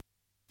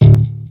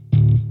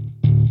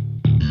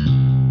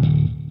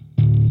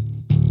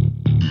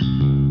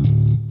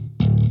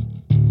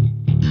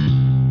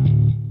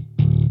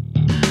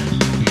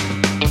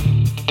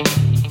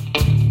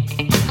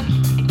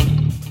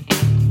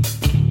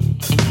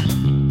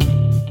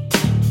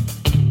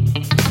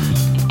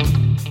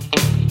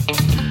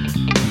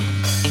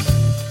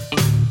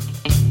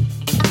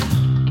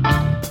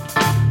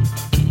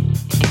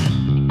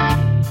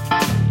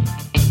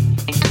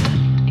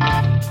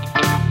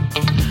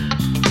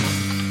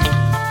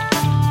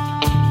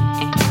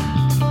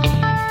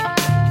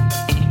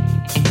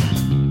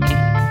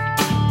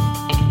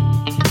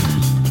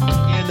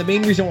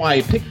main reason why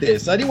I picked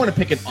this, I didn't want to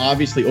pick an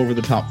obviously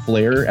over-the-top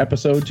Flair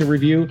episode to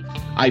review.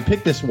 I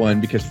picked this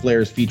one because Flair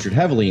is featured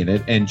heavily in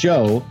it. And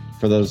Joe,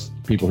 for those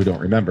people who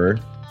don't remember,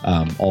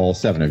 all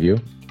 7 of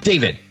you,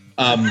 David,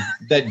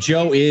 that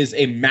Joe is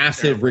a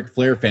massive Ric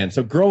Flair fan.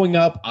 So growing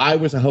up, I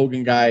was a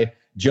Hogan guy.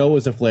 Joe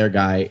was a Flair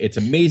guy. It's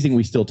amazing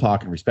we still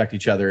talk and respect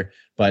each other.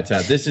 But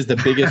this is the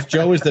biggest.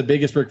 Joe is the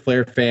biggest Ric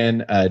Flair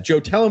fan. Joe,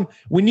 tell him,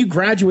 when you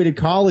graduated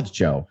college,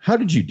 Joe, how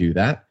did you do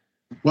that?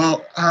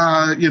 Well,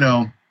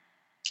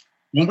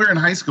 when we were in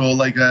high school,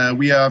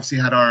 we obviously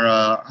had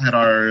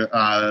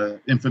our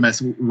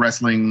infamous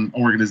wrestling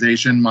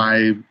organization.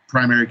 My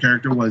primary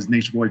character was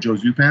Nature Boy Joe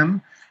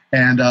Zupan,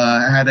 and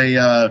I had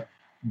a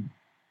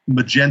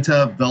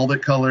magenta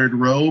velvet colored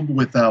robe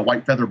with a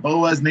white feather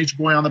boa as Nature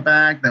Boy on the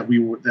back that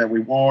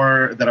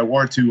I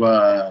wore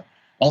to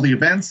all the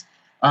events.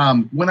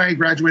 When I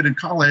graduated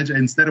college,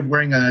 instead of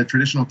wearing a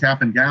traditional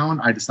cap and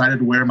gown, I decided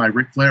to wear my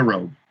Ric Flair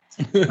robe.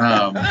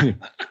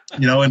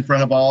 In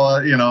front of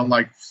all,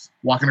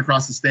 walking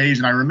across the stage.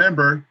 And I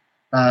remember,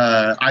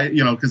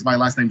 because my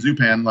last name's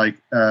Zupan,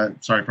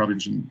 sorry, I probably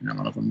shouldn't, I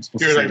don't know if I'm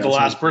supposed to say the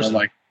last person.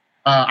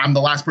 I'm the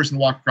last person to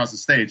walk across the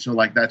stage. So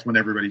that's when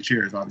everybody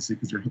cheers, obviously,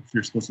 because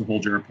you're supposed to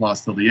hold your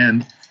applause till the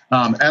end.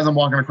 As I'm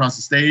walking across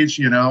the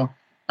stage,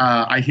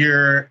 I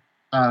hear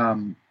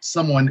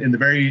someone in the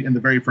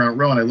very front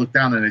row, and I look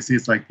down and I see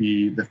it's like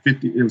the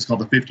 50. It was called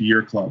the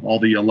 50-year club. All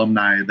the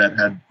alumni that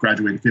had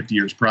graduated 50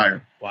 years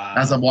prior. Wow.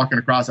 As I'm walking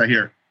across, I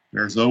hear,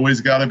 "There's always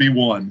got to be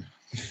one."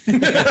 I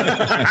was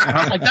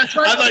like, that's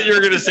right. I thought you were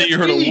going to say you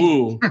heard a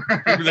woo.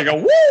 It was like a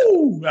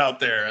woo out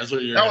there. That's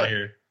what you're going to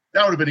hear.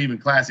 That would have been even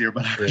classier,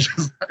 but I was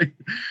just like,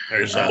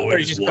 "There's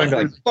always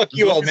one." Fuck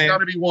you, old man. There's got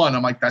to be one.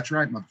 I'm like, that's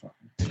right, motherfucker.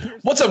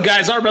 What's up,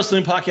 guys? Our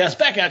Wrestling Podcast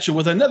back at you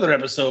with another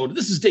episode.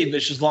 This is Dave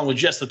Vicious, along with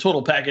Jess, the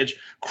Total Package,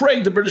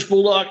 Craig, the British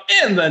Bulldog,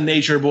 and the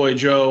Nature Boy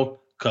Joe.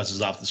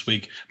 Cusses off this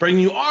week,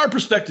 bringing you our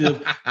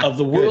perspective of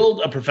the world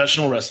of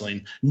professional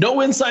wrestling.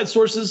 No inside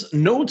sources,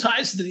 no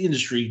ties to the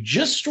industry,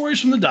 just stories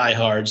from the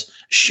diehards,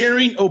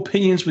 sharing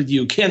opinions with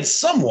you. Can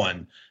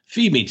someone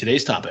feed me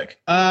today's topic?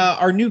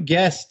 Our new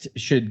guest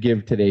should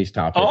give today's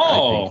topic.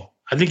 I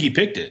think he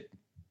picked it.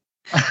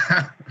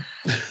 Guys,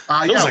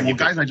 I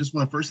just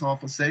want to first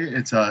off say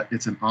it's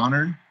an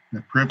honor and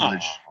a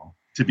privilege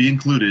to be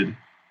included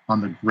on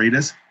the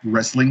greatest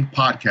wrestling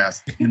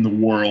podcast in the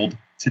world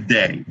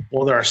today.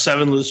 Well, there are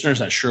 7 listeners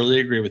that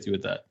surely agree with you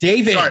with that.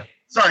 David.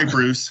 Sorry,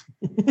 Bruce.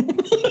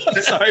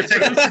 Sorry,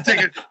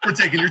 for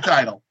taking your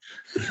title.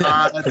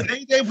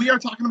 Today, Dave, we are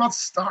talking about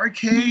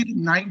Starrcade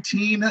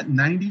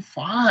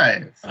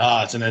 1995.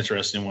 It's an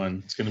interesting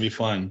one. It's going to be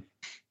fun.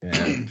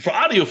 Yeah. For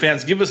audio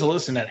fans, give us a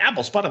listen at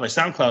Apple, Spotify,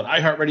 SoundCloud,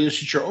 iHeartRadio,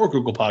 Stitcher, or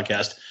Google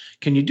Podcast.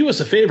 Can you do us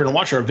a favor and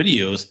watch our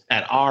videos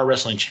at our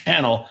wrestling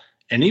channel?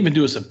 And even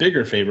do us a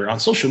bigger favor on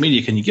social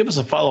media. Can you give us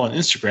a follow on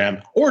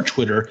Instagram or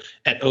Twitter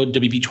at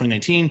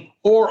OWP2019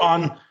 or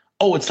on,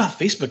 it's not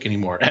Facebook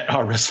anymore, at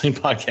Our Wrestling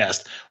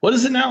Podcast. What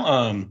is it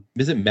now?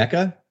 Is it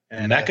Mecca?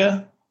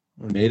 Mecca?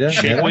 Meta?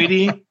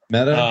 Shantweedy?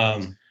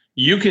 Meta?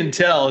 You can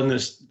tell in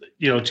this,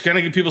 to kind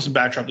of give people some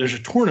backdrop, there's a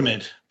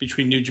tournament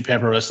between New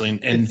Japan Pro Wrestling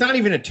and it's not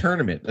even a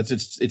tournament.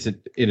 It's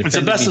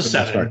a best of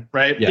 7,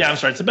 right? Yeah, I'm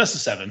sorry. It's a best of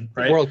 7,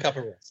 right? The World Cup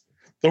of Wrestling.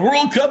 The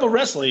World Cup of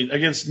Wrestling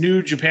against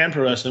New Japan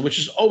Pro Wrestling, which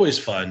is always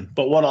fun.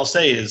 But what I'll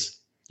say is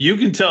you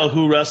can tell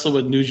who wrestled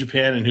with New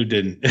Japan and who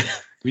didn't.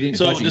 We didn't.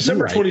 So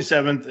December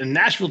 27th in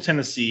Nashville,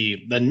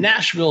 Tennessee, the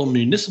Nashville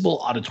Municipal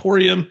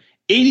Auditorium,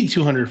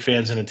 8,200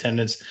 fans in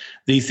attendance.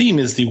 The theme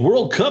is the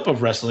World Cup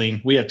of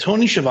Wrestling. We have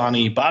Tony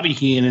Schiavone, Bobby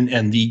Heenan,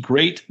 and the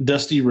great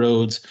Dusty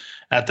Rhodes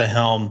at the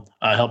helm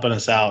helping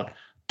us out.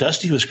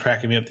 Dusty was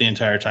cracking me up the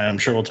entire time. I'm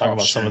sure we'll talk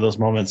about some of those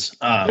moments.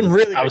 I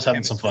was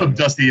having some fun. Some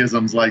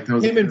Dusty-isms like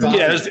those.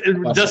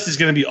 Dusty's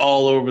going to be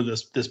all over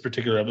this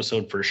particular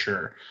episode for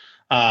sure.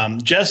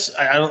 Jess,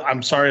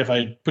 I'm sorry if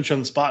I put you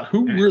on the spot.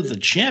 Who were the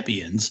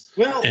champions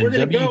in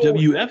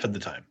WWF at the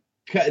time?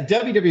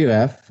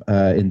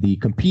 WWF in the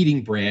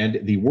competing brand,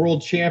 the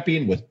world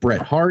champion was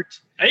Bret Hart.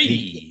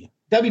 Hey.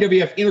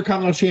 WWF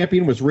Intercontinental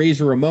Champion was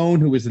Razor Ramon,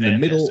 who was in the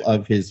middle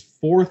of his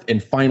 4th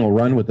and final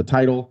run with the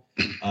title.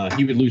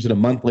 He would lose it a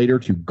month later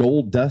to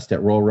Gold Dust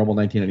at Royal Rumble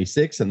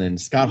 1996. And then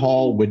Scott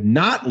Hall would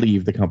not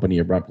leave the company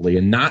abruptly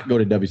and not go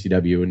to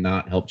WCW and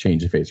not help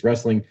change the face of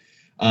wrestling.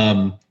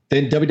 Then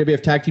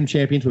WWF Tag Team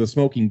Champions with the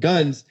Smoking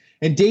Guns.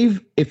 And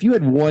Dave, if you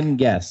had one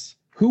guess,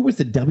 who was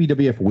the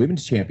WWF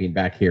Women's Champion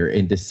back here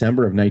in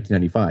December of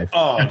 1995?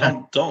 Oh,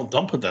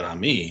 don't put that on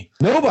me.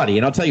 Nobody,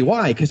 and I'll tell you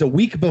why. Because a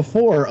week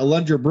before,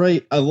 Alundra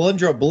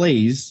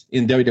Blaze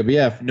in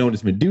WWF, known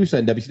as Medusa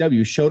in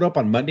WCW, showed up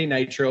on Monday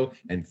Nitro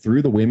and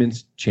threw the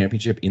Women's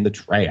Championship in the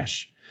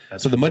trash.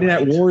 So the Monday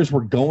Night Wars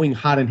were going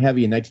hot and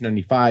heavy in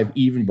 1995,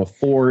 even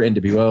before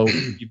NWO,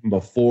 even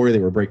before they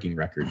were breaking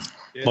records.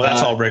 Well,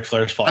 that's all Ric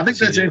Flair's fault. I think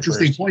that's an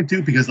interesting point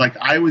too, because I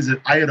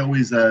had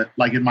always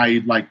in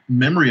my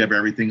memory of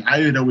everything, I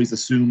had always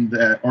assumed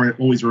that, or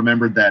always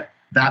remembered that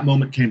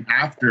moment came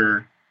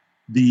after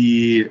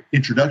the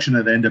introduction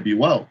of the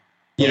NWO.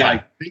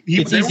 Yeah,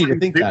 it's easy to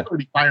think that they were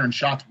already firing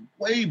shots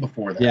way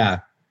before that. Yeah.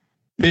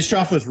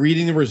 Bischoff was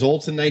reading the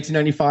results in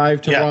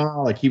 1995 to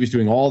Raw. Like he was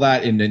doing all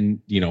that, and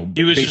then he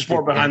was just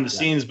more behind the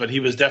scenes, but he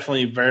was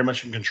definitely very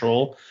much in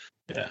control.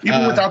 Yeah.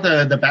 Even without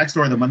the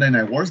backstory of the Monday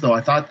Night Wars, though,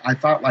 I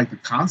thought like the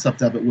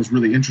concept of it was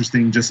really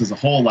interesting just as a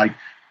whole. Like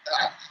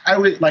I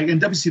would like in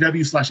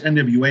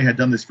WCW/NWA had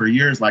done this for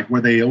years, like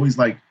where they always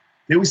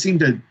seem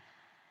to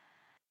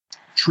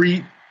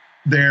treat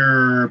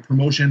their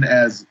promotion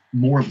as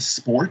more of a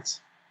sport,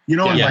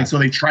 like so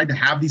they tried to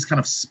have these kind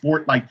of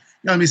sport like.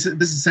 I mean, this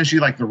is essentially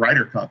like the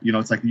Ryder Cup.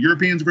 It's like the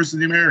Europeans versus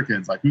the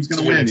Americans. Like, who's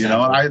going to win?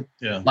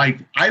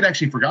 I'd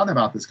actually forgotten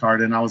about this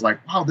card, and I was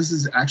like, wow, this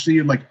is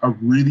actually like a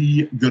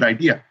really good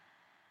idea.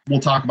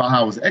 We'll talk about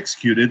how it was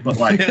executed, but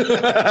like,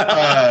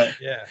 but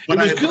it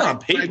was good on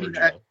paper.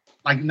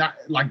 Not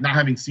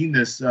having seen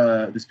this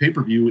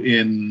pay-per-view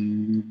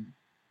in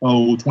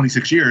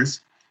 26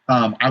 years,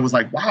 I was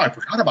like, wow, I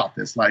forgot about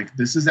this. Like,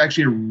 this is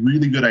actually a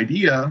really good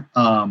idea.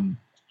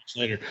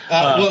 Later.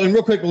 And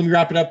real quick, let me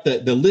wrap it up.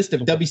 The list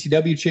of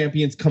WCW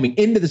champions coming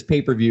into this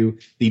pay-per-view.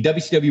 The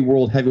WCW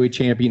World Heavyweight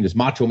Champion is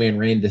Macho Man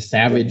Randy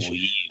Savage.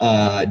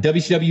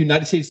 WCW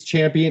United States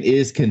Champion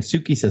is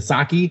Kensuke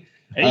Sasaki.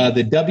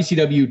 The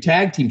WCW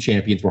Tag Team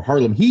Champions were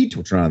Harlem Heat,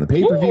 which are on the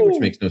pay-per-view, which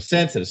makes no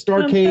sense at a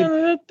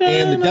Starrcade.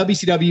 And the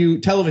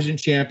WCW Television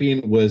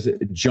Champion was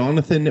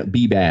Jonathan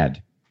B.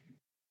 Bad.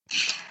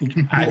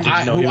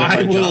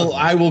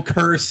 I will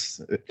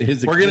curse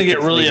his. We're gonna get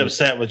really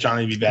upset with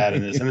Johnny B. Bad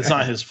in this, and it's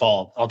not his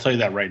fault. I'll tell you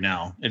that right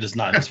now. It is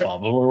not his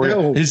fault.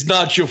 But it's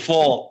not your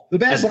fault. The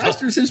Bad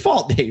Blaster's his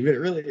fault, Dave. It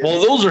really is. Well,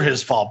 those are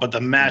his fault, but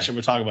the match that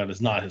we're talking about is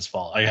not his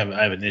fault. I have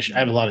an issue. I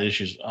have a lot of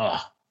issues.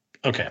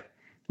 Okay.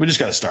 We just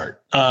got to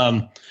start.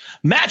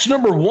 Match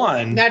number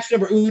one. Match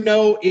number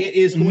uno. It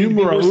is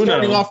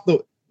starting off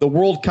the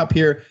World Cup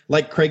here.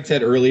 Like Craig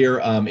said earlier,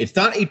 it's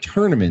not a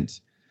tournament.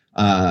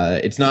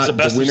 It's not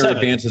the winner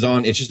advances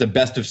on. It's just a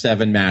best of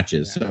 7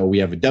 matches. Yeah. So we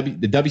have the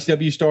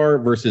WCW star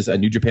versus a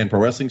New Japan Pro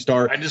Wrestling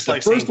star. I just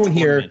like the first one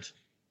here.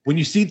 When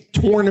you see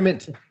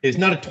tournament, it's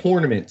not a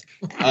tournament.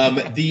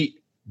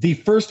 The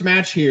first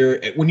match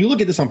here, when you look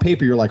at this on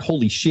paper, you're like,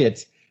 holy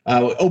shit.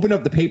 Open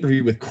up the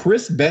pay-per-view with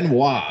Chris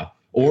Benoit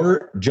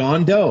or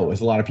John Doe,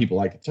 as a lot of people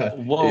like to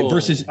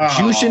versus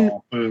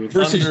Jushin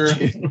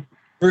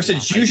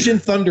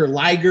Jushin Thunder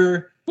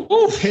Liger.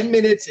 10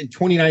 minutes and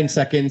 29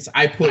 seconds.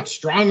 I put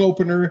strong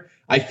opener.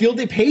 I feel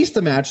they paced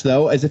the match,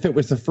 though, as if it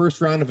was the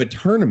first round of a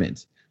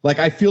tournament. Like,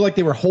 I feel like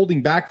they were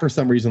holding back for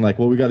some reason. Like,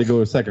 well, we got to go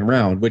to a second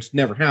round, which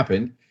never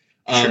happened.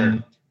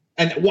 Sure.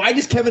 And why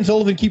does Kevin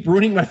Sullivan keep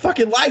ruining my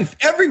fucking life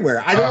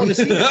everywhere? I don't want to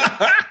see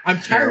it. I'm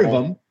tired of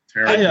him.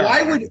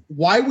 And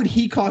why would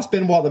he cost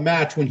Benoit the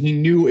match when he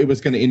knew it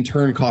was going to in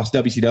turn cost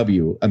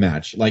WCW a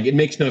match? Like, it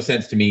makes no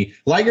sense to me.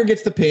 Liger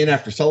gets the pin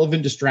after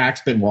Sullivan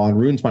distracts Benoit and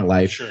ruins my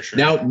life. Sure.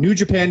 Now New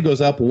Japan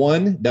goes up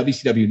 1,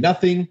 WCW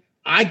nothing.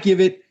 I give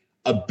it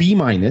a B-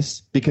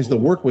 because the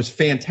work was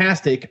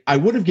fantastic. I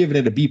would have given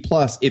it a B+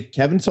 if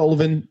Kevin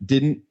Sullivan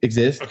didn't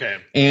exist. Okay.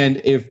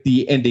 And if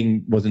the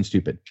ending wasn't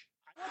stupid.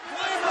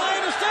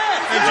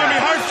 And Jimmy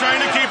Hart's trying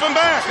to keep him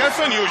back. That's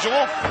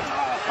unusual.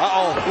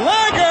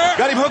 Liger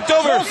got him hooked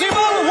over. Throws him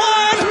on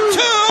 1,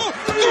 2,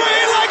 3.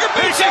 Liger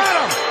beats him.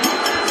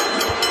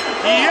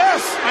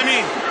 Yes, I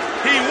mean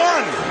he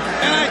won,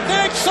 and I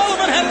think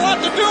Sullivan had a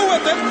lot to do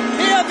with it.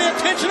 He had the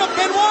attention of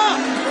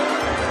Benoit.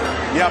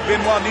 Yeah,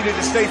 Benoit needed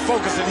to stay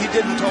focused, and he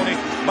didn't. Tony.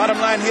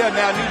 Bottom line here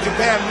now: New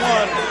Japan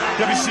won.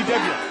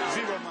 WCW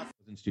 0.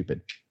 Wasn't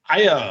stupid.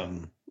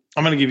 I'm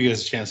going to give you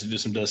guys a chance to do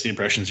some Dusty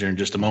impressions here in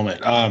just a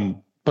moment.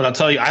 But I'll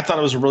tell you, I thought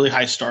it was a really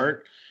high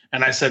start.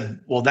 And I said,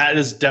 well, that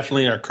is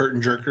definitely a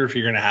curtain jerker if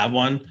you're going to have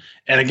one.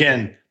 And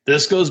again,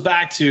 this goes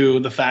back to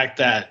the fact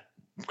that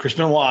Chris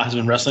Benoit has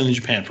been wrestling in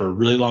Japan for a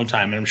really long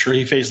time. And I'm sure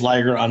he faced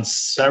Liger on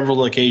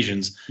several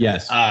occasions.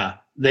 Yes.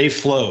 They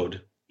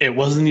flowed. It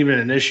wasn't even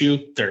an issue.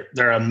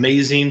 They're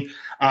amazing.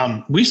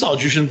 We saw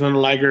Jushin Thunder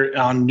Liger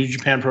on New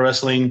Japan Pro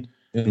Wrestling.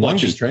 In Long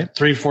Beach, right?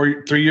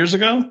 3 years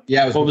ago?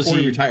 Yeah. It was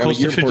he retired? Close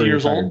to 50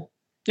 years old?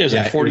 Yeah, it was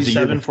like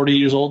 47, 48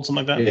 years old,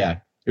 something like that. Yeah.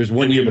 It was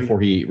 1 year before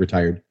he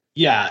retired.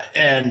 Yeah,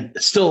 and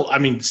still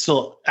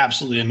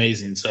absolutely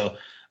amazing. So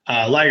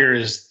Liger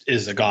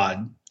is a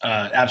god,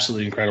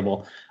 absolutely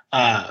incredible.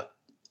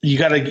 You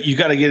gotta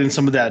get in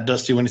some of that,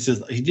 Dusty, when he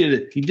says he did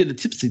a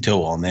tipsy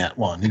toe on that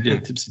one. He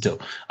did a tipsy toe.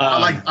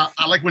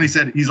 I like when he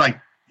said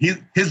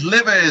his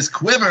liver is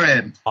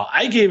quivering.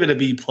 I gave it a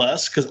B+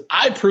 because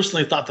I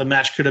personally thought the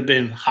match could have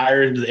been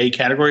higher into the A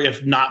category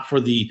if not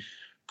for the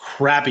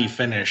crappy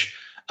finish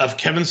of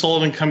Kevin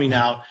Sullivan coming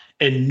out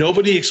and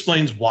nobody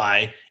explains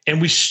why. And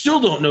we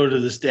still don't know to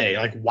this day,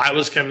 like, why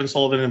was Kevin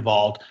Sullivan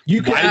involved?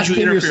 You could ask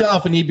him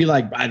yourself, and he'd be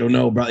like, "I don't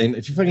know, bro." And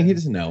if he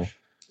doesn't know,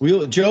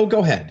 Joe,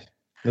 go ahead.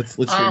 Let's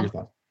hear your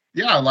thoughts.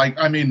 Yeah, like,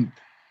 I mean,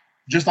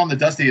 just on the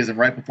Dustyism,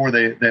 right before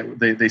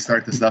they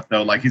start the stuff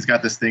though, like he's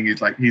got this thing.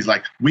 He's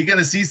like, "We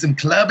gonna see some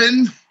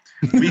clubbing?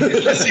 We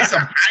gonna see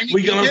some Heine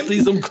we gonna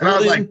see some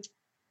clubbing?" Like,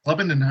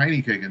 clubbing and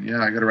Heine kicking.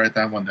 Yeah, I gotta write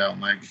that one down.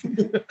 Like,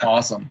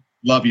 awesome.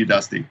 Love you,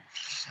 Dusty.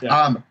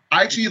 Yeah.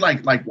 I actually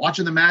like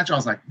watching the match. I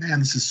was like, man,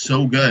 this is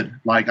so good.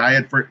 Like I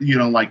had,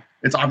 like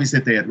it's obvious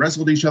that they had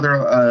wrestled each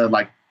other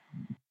like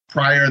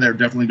prior. They're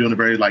definitely doing a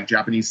very like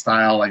Japanese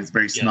style. Like it's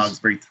very snug, it's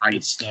very tight.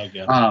 It's snug,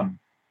 yeah.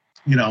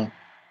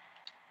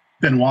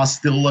 Benoit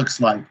still looks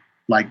like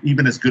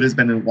even as good as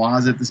Benoit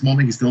is at this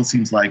moment, he still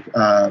seems like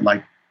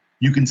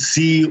you can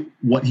see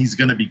what he's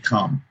gonna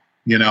become.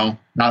 Not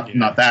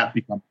that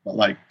become, but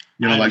like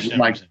his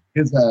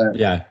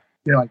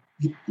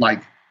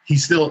like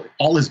he's still,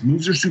 all his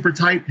moves are super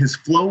tight. His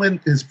flow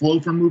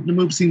from move to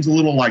move seems a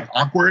little like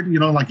awkward.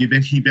 Like he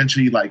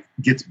eventually like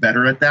gets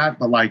better at that.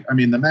 But like I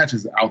mean, the match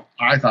is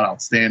I thought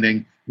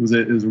outstanding. It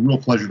was a real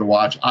pleasure to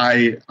watch.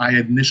 I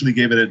initially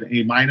gave it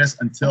an A-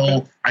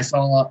 until I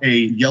saw a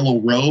yellow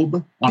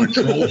robe on a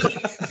troll.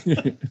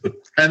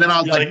 And then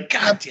I was like,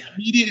 God damn it.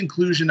 Immediate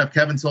inclusion of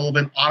Kevin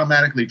Sullivan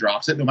automatically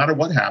drops it no matter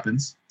what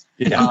happens.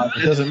 Yeah,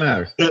 it doesn't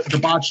matter. The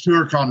botch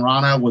tour Con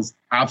Rana was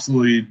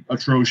absolutely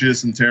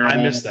atrocious and terrible.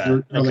 I missed that.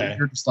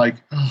 You're just like,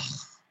 oh,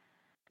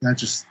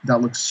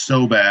 that looks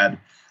so bad.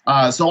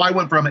 So I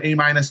went from an A-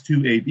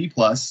 to a B+.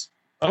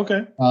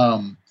 Okay.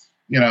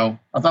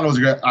 I thought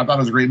it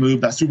was a great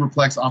move. That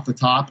superplex off the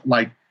top,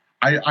 like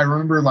I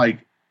remember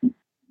like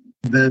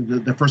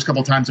the first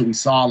couple of times that we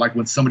saw, like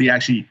when somebody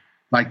actually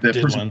like the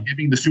person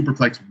giving the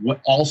superplex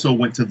also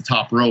went to the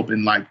top rope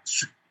and like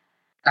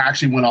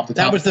actually went off the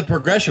top. That was the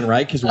progression,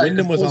 right? Because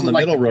Wyndham was on the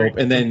middle rope,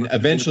 and then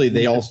eventually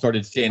they all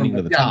started standing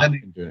to the top.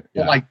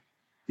 But like,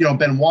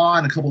 Benoit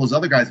and a couple of those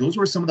other guys, those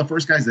were some of the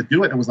first guys that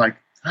do it. And it was like,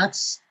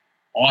 that's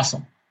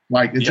awesome.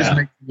 Like, it just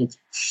makes it look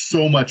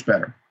so much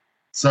better.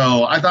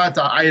 So I thought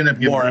I ended up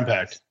giving more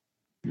impact.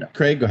 Yeah.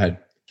 Craig, go ahead.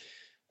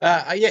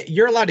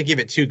 You're allowed to give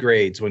it 2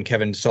 grades when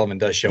Kevin Sullivan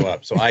does show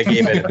up. So I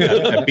gave it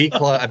a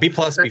B+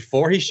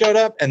 before he showed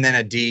up, and then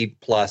a D+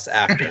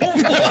 after. So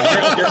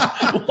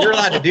you're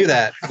allowed to do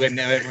that when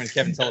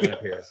Kevin Sullivan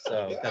appears.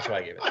 So that's why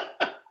I gave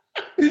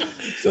it.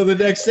 So the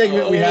next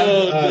segment we have.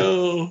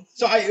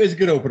 So it was a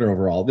good opener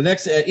overall. The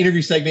next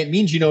interview segment,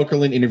 Mean Gene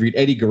Okerlund interviewed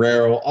Eddie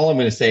Guerrero. All I'm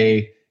going to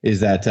say is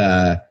that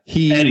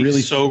Eddie's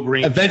really so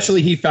green.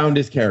 Eventually, he found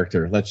his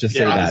character. Let's just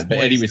say that. But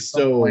Eddie was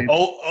so.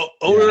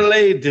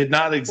 Oderley did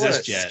not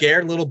exist yet.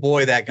 Scared little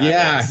boy that guy.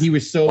 Yeah, he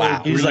was so.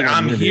 Wow. He was like,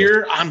 "I'm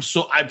here.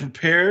 I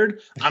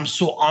prepared. I'm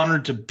so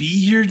honored to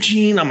be here,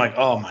 Gene." I'm like,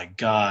 "Oh my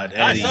God,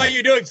 Eddie!" I saw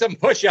you doing some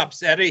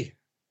push-ups, Eddie.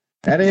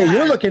 Eddie,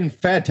 you're looking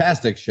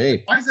fantastic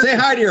shape. Say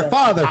hi to your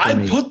father.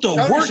 I put the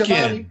work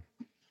in.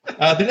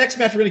 The next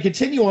match, we're going to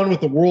continue on with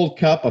the World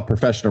Cup of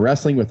Professional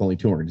Wrestling with only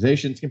 2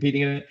 organizations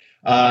competing in it.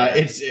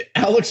 It's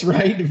Alex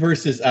Wright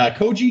versus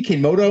Koji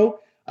Kimoto.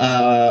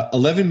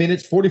 11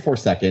 minutes, 44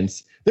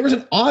 seconds. There was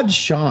an odd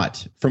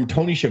shot from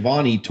Tony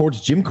Schiavone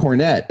towards Jim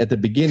Cornette at the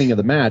beginning of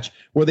the match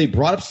where they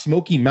brought up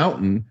Smoky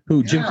Mountain,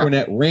 who Jim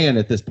Cornette ran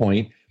at this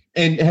point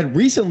and had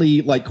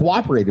recently like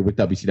cooperated with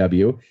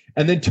WCW.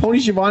 And then Tony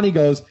Schiavone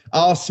goes,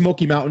 "Oh,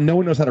 Smoky Mountain. No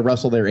one knows how to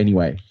wrestle there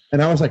anyway."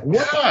 And I was like,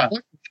 what?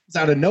 It's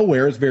out of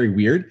nowhere. It's very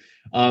weird.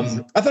 I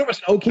thought it was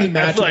an okay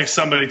match. I feel like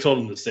somebody told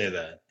him to say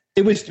that.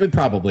 It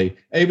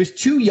was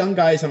 2 young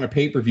guys on a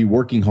pay-per-view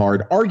working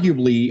hard.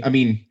 Arguably, I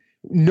mean,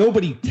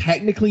 nobody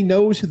technically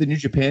knows who the New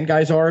Japan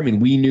guys are. I mean,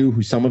 we knew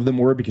who some of them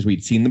were because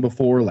we'd seen them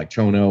before, like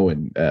Chono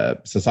and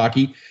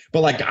Sasaki.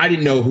 But like, I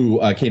didn't know who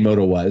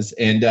Kimoto was.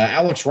 And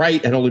Alex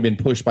Wright had only been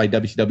pushed by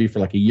WCW for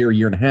like a year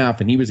and a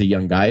half, and he was a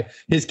young guy.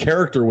 His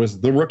character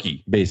was the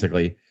rookie,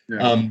 basically.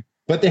 Yeah.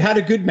 But they had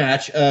a good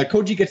match.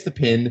 Koji gets the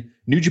pin.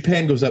 New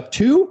Japan goes up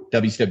 2,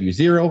 WCW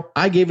 0.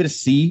 I gave it a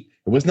C.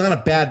 It was not a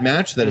bad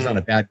match. That is not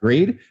a bad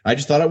grade. I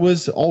just thought it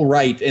was all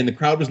right, and the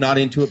crowd was not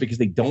into it because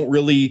they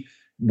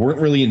weren't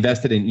really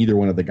invested in either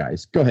one of the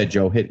guys. Go ahead,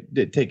 Joe.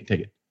 Take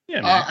it.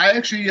 Yeah, I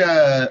actually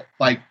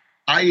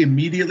I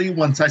immediately,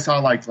 once I saw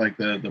like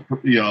the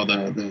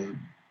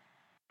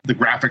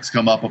graphics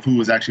come up of who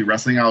was actually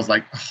wrestling, I was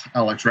like,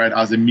 Alex Wright.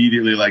 I was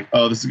immediately like,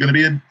 oh, this is going to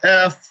be an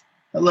F.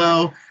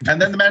 Hello.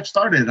 And then the match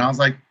started, and I was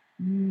like,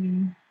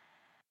 I'm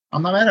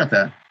not mad at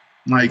that.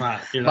 Like,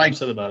 you're not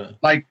upset about it.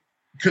 Like,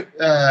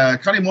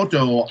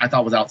 Kanimoto, I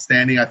thought was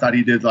outstanding. I thought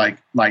he did like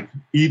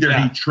either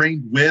he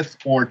trained with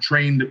or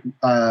trained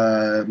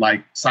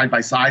like side by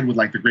side with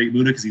like the Great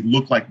Muta, because he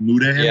looked like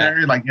Muta in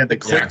there. Like he had the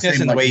quickness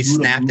and the way he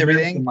snapped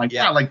everything. And, like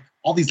like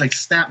all these like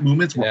snap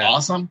movements were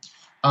awesome.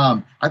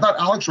 I thought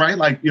Alex Wright,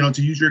 like,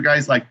 to use your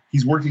guys, like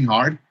he's working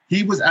hard.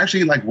 He was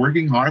actually like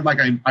working hard. Like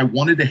I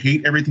wanted to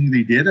hate everything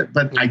they did,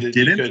 but I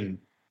didn't.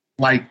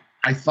 Like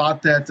I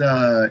thought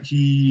that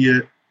he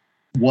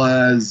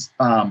was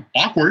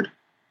awkward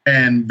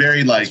and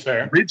very like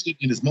rigid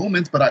in his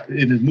movements, but I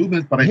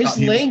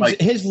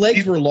his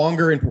legs were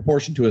longer in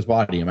proportion to his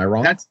body. Am I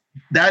wrong?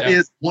 That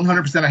is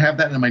 100%. I have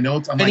that in my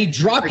notes. And he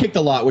drop kicked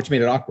a lot, which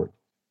made it awkward.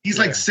 He's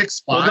like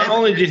 6'5". Well, not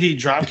only did he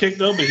drop kick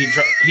though, but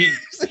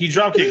he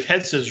drop kicked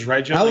head scissors,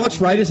 right, Joe?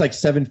 Alex Wright is like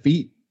 7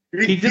 feet.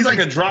 He did like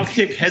a drop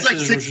kick head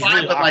scissors, like 6'5",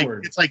 really but like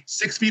it's like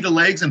 6 feet of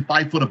legs and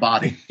 5 foot of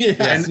body.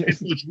 And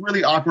it's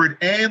really awkward.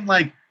 And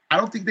like I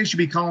don't think they should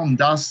be calling him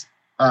Das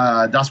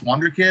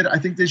Wonder Kid. I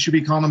think they should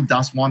be calling him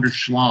Das Wonder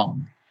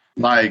Schlong.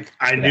 Like,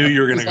 I knew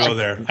you were going to go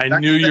there. I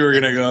knew you were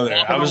going to go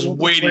there. I was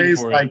waiting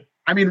for it.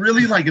 I mean,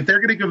 really, like, if they're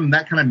going to give him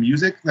that kind of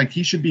music, like,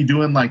 he should be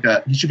doing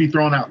he should be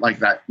throwing out like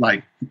that.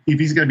 Like, if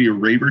he's going to be a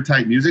raver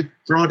type music,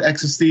 throw out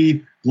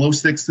Ecstasy, glow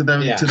sticks to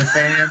the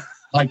fan.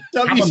 Like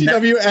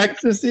WCW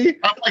Ecstasy.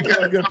 I'm like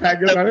a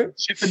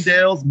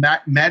Chippendales,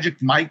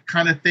 Magic Mike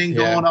kind of thing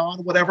going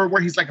on, whatever,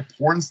 where he's like a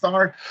porn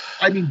star.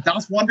 I mean,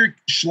 Das Wonder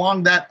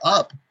schlonged that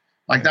up.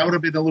 Like, that would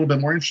have been a little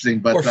bit more interesting.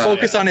 But or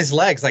focus on his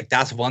legs, like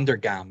Das Wonder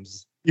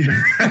Gums. But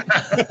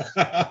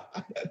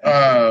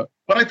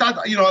I thought,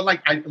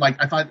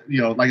 I thought,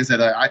 like I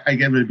said, I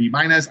gave it a B-.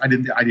 I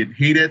didn't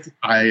hate it.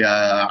 I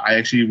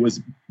actually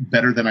was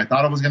better than I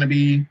thought it was going to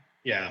be.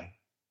 Yeah.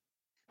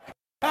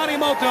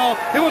 Moto,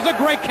 it was a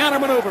great counter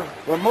maneuver.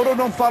 Well, Moto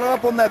don't follow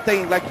up on that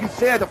thing. Like you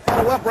said, to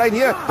follow up right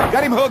here.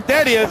 Got him hooked.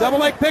 There he is. Double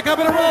leg pickup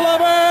and a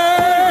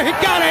rollover. He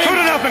got it.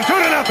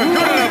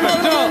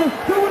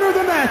 2-0. The winner of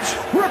the match,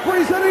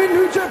 representing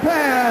New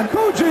Japan,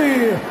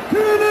 Koji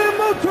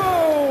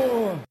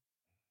Kanemoto.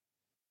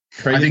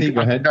 Crazy.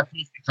 Go ahead.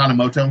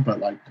 Kanemoto,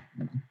 but like.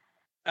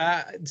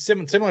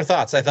 Similar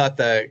thoughts. I thought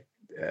the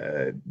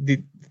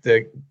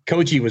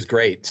Koji was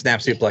great. Snap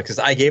suplexes.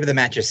 I gave the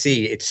match a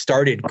C. It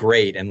started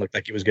great and looked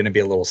like it was going to be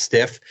a little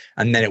stiff,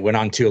 and then it went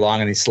on too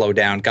long and he slowed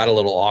down, got a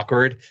little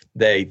awkward.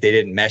 They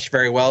didn't mesh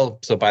very well.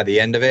 So by the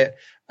end of it,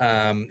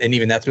 and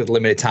even that's with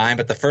limited time,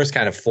 but the first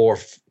kind of four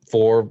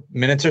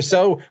minutes or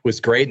so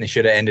was great, and they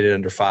should have ended it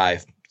under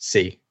 5.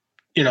 C.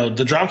 The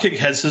dropkick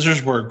head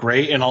scissors were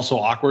great and also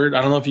awkward.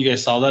 I don't know if you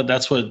guys saw that.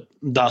 That's what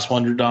Das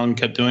Wonderdong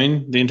kept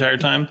doing the entire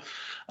time.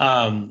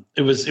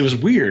 It was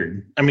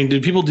weird. I mean,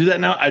 did people do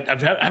that now? I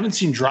haven't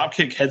seen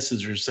dropkick head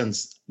scissors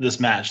since this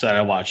match that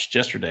I watched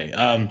yesterday.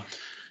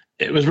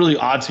 It was really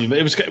odd to me, but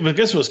I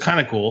guess it was kind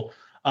of cool.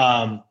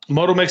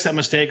 Moto makes that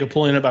mistake of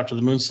pulling up after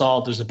the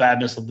moonsault. There's a bad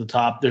missile at the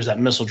top. There's that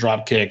missile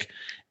drop kick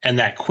and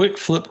that quick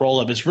flip roll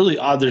up. It's really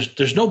odd.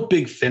 There's no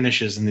big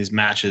finishes in these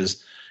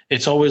matches.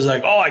 It's always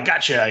like, oh, I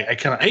got you. I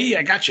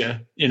got you.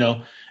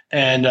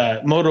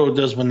 And Moto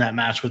does win that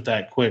match with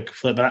that quick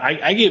flip. But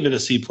I gave it a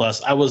C+.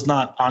 I was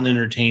not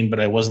unentertained,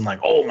 but I wasn't like,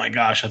 oh my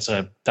gosh,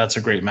 that's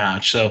a great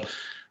match. So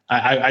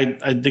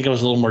I think I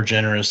was a little more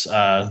generous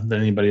than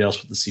anybody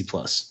else with the C+.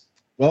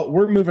 Well,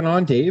 we're moving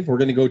on, Dave. We're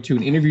going to go to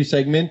an interview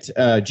segment.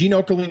 Gene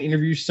Okerlund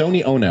interviews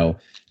Sonny Ono.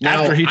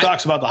 Now, after he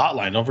talks about the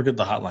hotline. Don't forget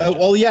the hotline.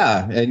 Well,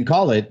 yeah, and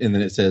call it. And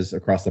then it says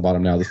across the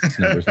bottom now, this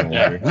number's no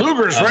longer.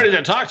 Luger's ready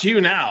to talk to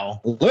you now.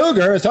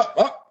 Luger is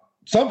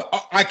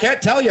I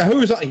can't tell you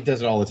who's on. He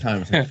does it all the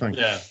time. It's fun.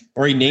 Yeah.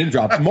 Or he name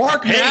drops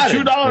Mark. Hey,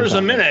 $2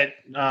 a minute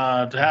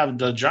to have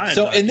the Giants.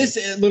 So in this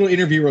little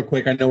interview, real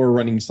quick, I know we're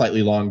running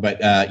slightly long, but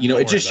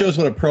it just shows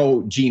what a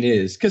pro Gene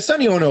is. Because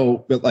Sonny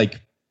Ono,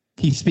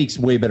 he speaks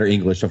way better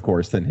English, of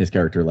course, than his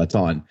character lets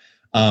on.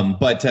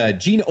 But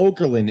Gene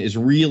Okerlund is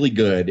really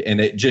good, and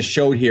it just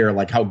showed here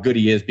how good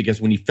he is, because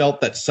when he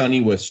felt that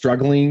Sonny was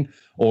struggling,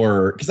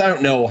 or because I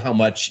don't know how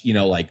much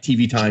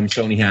TV time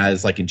Sonny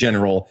has in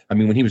general. I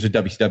mean, when he was with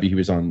WCW, he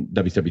was on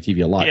WCW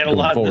TV a lot. He had a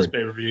lot of this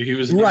pay-per-view. He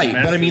was right,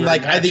 but I mean,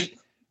 I think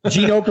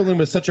Gene Okerlund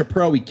was such a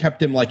pro. He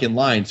kept him in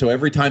line. So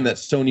every time that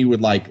Sonny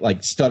would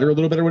stutter a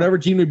little bit or whatever,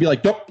 Gene would be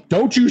like,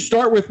 "Don't you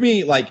start with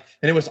me!"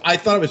 And I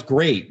thought it was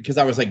great, because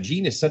I was like,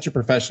 Gene is such a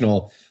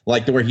professional,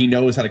 to where he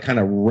knows how to kind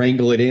of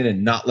wrangle it in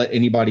and not let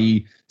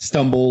anybody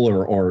stumble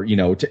or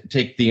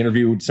take the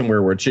interview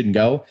somewhere where it shouldn't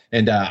go.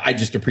 And I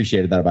just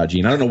appreciated that about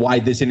Gene. I don't know why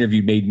this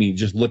interview made me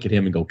just look at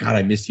him and go, God,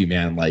 I miss you,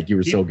 man. You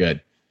were so good.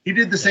 He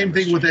did the same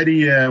thing with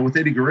Eddie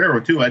Guerrero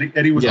too.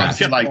 Eddie was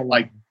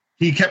obviously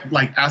he kept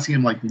asking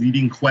him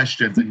leading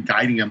questions and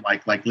guiding him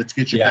let's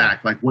get you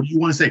back. What do you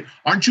want to say?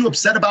 Aren't you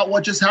upset about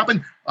what just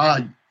happened?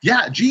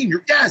 Yeah, Gene,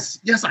 yes,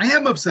 I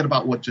am upset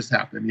about what just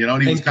happened.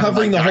 And he was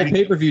covering the whole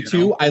pay-per-view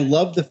too. I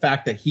love the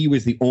fact that he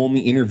was the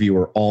only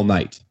interviewer all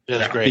night. Yeah,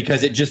 that's great.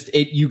 Because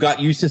you got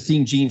used to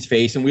seeing Gene's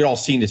face, and we'd all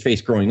seen his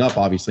face growing up,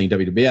 obviously, in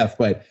WWF.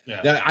 But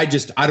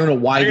I don't know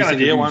why. I got an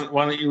idea. Why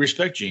don't you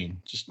respect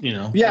Gene?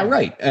 Yeah,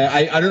 right.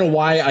 I don't know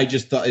why. I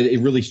just thought it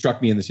really struck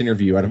me in this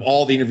interview. Out of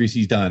all the interviews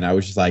he's done, I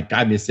was just like,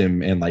 I miss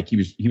him, and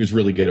he was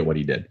really good at what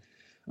he did.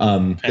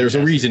 There's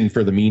a reason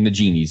for the Mean the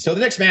Genies. So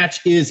the next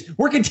match is,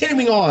 we're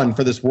continuing on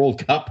for this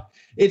World Cup.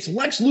 It's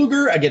Lex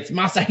Luger against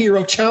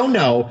Masahiro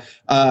Chono.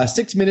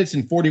 6 minutes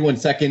and 41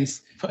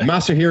 seconds.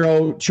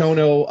 Masahiro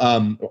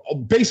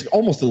Chono, basically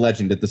almost a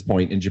legend at this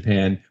point in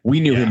Japan. We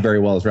knew him very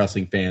well as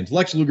wrestling fans.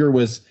 Lex Luger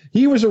was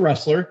a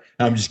wrestler.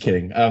 I'm just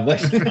kidding.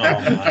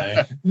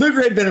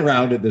 Luger had been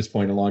around at this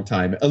point a long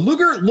time.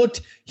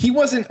 He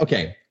wasn't,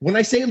 okay, when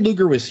I say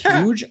Luger was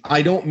huge,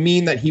 I don't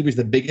mean that he was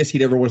the biggest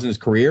he'd ever was in his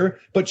career,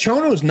 but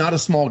Chono's not a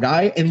small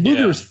guy, and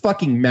Luger is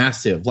fucking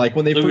massive.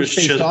 When they first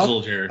faced off,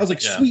 I was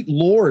like, sweet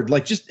Lord,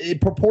 just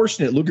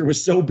proportionate. Luger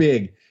was so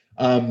big.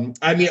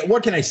 I mean,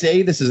 what can I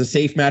say? This is a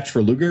safe match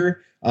for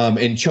Luger.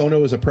 And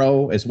Chono is a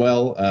pro as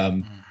well.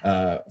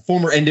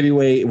 Former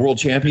NWA world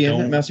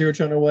champion, Masahiro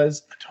Chono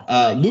was.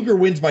 Luger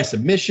wins by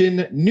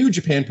submission. New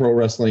Japan Pro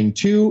Wrestling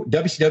 2.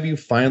 WCW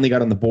finally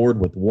got on the board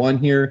with 1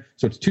 here.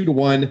 So it's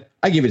 2-1.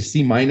 I gave it a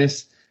C-.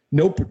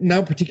 no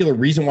particular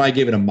reason why I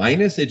gave it a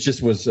minus. It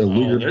just was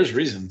Luger. There's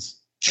reasons.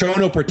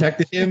 Chono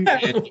protected him.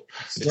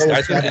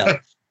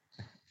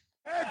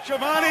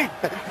 Giovanni,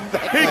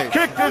 he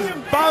kicked his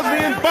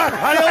Bosnian butt.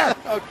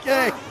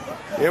 Okay.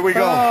 Here we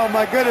go. Oh,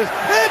 my goodness.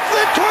 It's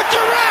the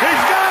torture rack.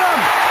 He's got him.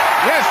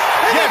 Yes.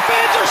 And the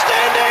fans are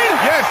standing.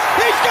 Yes.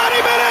 He's got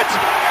him in it.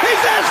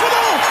 He's asked for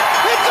the.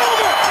 It's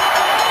over.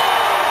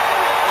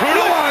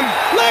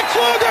 2-1. Lex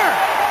Luger.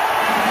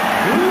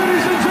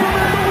 Ladies and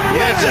gentlemen, the winner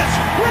Yes. is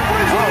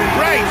representing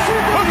Great.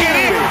 Look at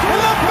him.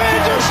 And the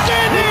fans are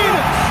standing.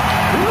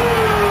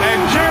 And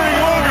cheering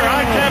Luger.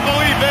 I can't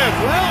believe this.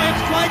 Well,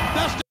 it's like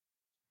Dustin.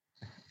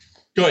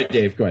 Go ahead,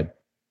 Dave. Go ahead.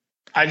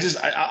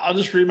 I'll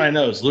just read my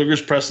notes.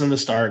 Luger's pressing the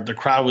start. The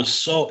crowd is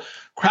so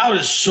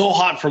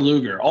hot for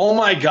Luger. Oh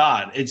my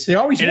God. They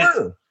always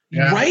were.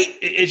 Right?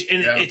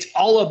 It's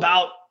all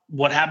about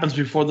what happens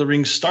before the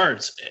ring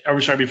starts.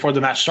 Before the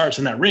match starts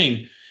in that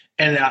ring.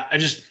 And I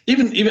just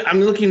even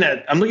I'm looking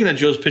at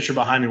Joe's picture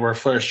behind me where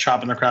Flair's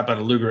chopping the crap out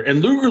of Luger.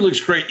 And Luger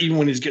looks great even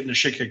when he's getting the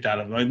shit kicked out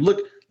of him. Like,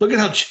 look at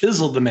how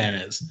chiseled the man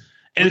is.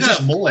 And Look it's at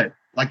just that mullet.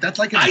 Like that's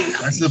like an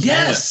impressive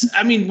yes. mullet.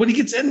 I mean, when he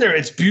gets in there,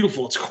 it's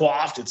beautiful. It's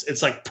coiffed.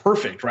 It's like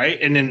perfect, right?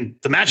 And then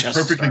the match has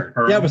Perfectly to start.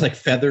 curved. Yeah, it was like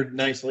feathered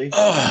nicely.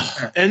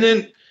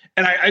 And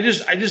I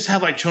just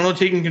have like Chono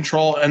taking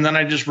control, and then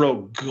I just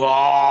wrote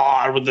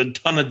God with a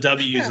ton of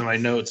W's in my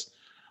notes.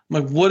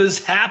 I'm like, what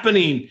is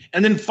happening?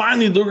 And then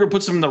finally Luger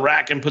puts him in the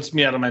rack and puts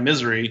me out of my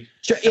misery.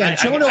 Chono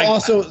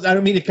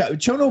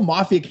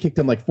Mafia kicked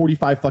him like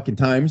 45 fucking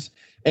times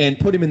and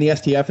put him in the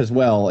STF as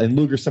well. And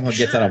Luger somehow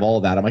gets out of all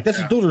of that. I'm like,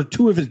 those are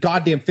two of his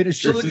goddamn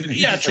finishers.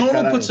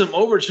 Chono puts him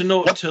over to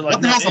What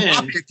the hell's a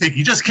Mafia kick?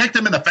 You just kicked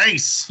him in the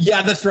face.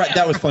 Yeah, that's right.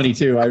 That was funny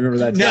too. I remember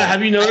that. Yeah,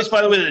 have you noticed,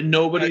 by the way, that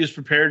nobody is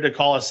prepared to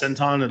call a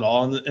senton at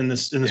all in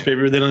this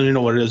pay-per-view? They don't even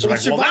know what it is. They're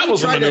like, well, that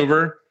was a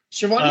maneuver.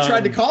 Shivani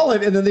tried to call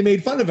it, and then they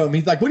made fun of him.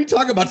 He's like, "What are you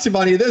talking about,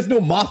 Shivani? There's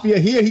no Mafia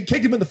here." He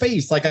kicked him in the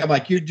face. Like I'm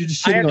like, "You're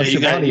just shitting on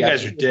Shivani." You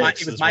guys are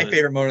dicks. It was my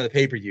favorite moment of the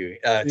pay-per-view.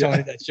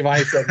 Tony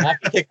Shivani said,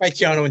 "Mafia kicked by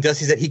Chono," and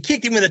Dusty said, "He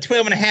kicked him with a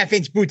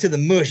 12.5-inch boot to the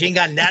mush. Ain't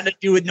got nothing to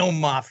do with no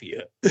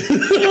Mafia."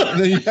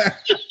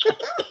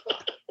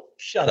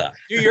 Shut up.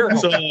 Do your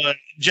so,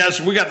 Jess,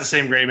 we got the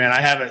same grade, man.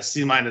 I have a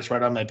C-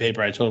 right on my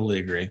paper. I totally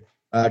agree.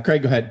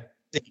 Craig, go ahead.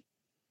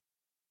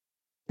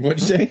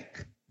 What'd you say?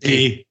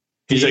 D.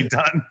 He's like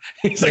done.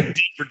 He's like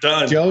D for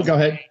done. Joe, go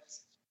ahead.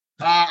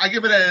 I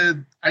give it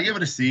a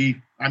C.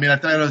 I mean, I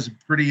thought it was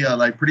pretty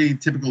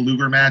typical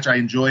Luger match. I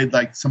enjoyed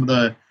like some of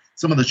the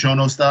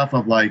Chono stuff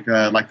of like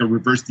the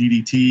reverse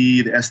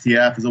DDT, the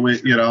STF is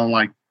always Luger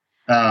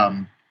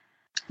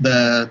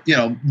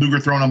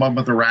throwing him up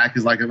at the rack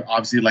is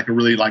obviously a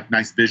really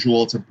nice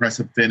visual. It's an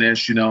impressive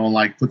finish,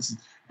 like puts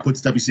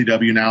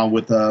WCW now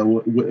with a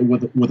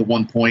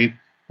 1 point.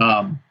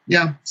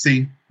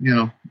 C.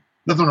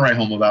 Nothing to write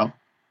home about.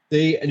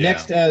 The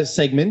next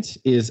segment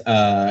is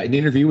an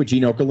interview with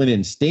Gene Okerlund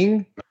and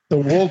Sting. The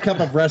World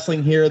Cup of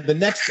Wrestling here. The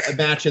next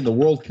match in the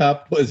World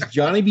Cup was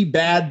Johnny B.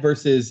 Bad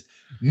versus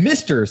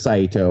Mr.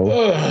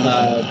 Saito.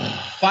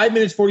 5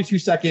 minutes, 42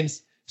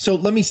 seconds. So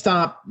let me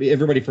stop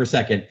everybody for a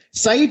second.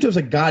 Saito's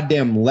a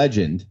goddamn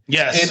legend.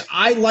 Yes. And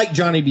I like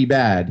Johnny B.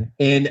 Bad.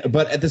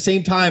 But at the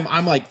same time,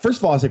 I'm like, first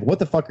of all, I was like, what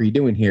the fuck are you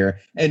doing here?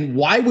 And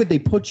why would they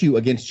put you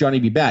against Johnny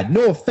B. Bad?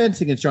 No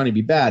offense against Johnny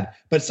B. Bad,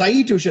 but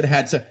Saito should have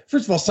had. So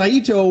first of all,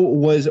 Saito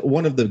was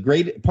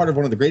part of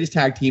one of the greatest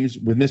tag teams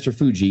with Mr.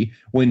 Fuji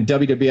when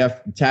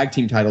WWF tag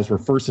team titles were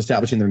first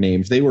establishing their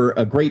names. They were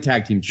a great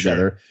tag team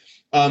together.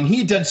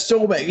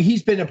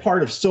 He's been a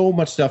part of so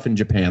much stuff in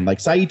Japan. Like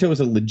Saito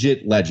is a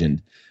legit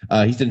legend.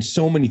 He's done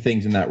so many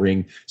things in that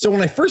ring. So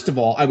when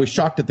I was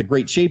shocked at the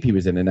great shape he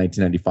was in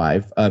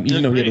 1995.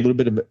 Even though he had a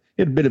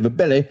bit of a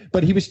belly,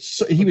 but he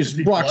was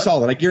rock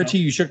solid. I guarantee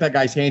you shook that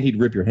guy's hand, he'd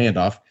rip your hand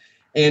off.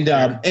 And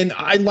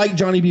I like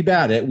Johnny B.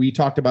 Bad. We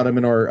talked about him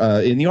in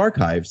the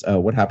archives.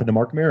 What happened to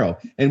Mark Marrow?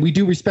 And we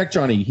do respect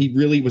Johnny. He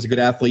really was a good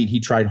athlete. He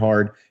tried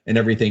hard and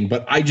everything.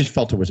 But I just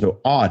felt it was an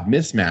odd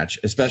mismatch,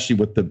 especially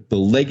with the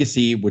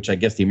legacy, which I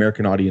guess the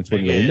American audience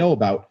wouldn't really know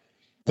about.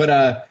 But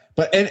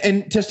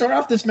to start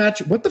off this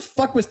match, what the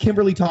fuck was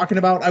Kimberly talking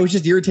about? I was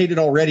just irritated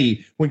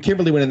already when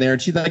Kimberly went in there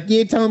and she's like,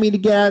 "You telling me to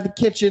get out of the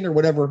kitchen or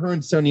whatever." Her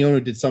and Sonny Ono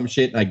did some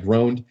shit and I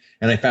groaned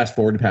and I fast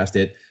forwarded past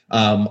it.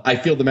 I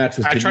feel the match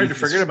was. I tried to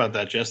forget about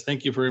that, Jess.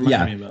 Thank you for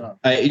reminding me about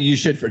it. You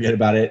should forget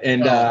about it.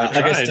 And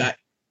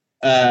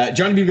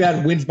Johnny B.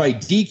 Bad wins by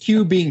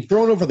DQ, being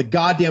thrown over the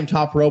goddamn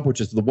top rope,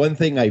 which is the one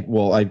thing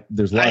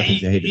there's a lot of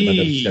things I hate about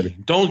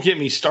WCW. Don't get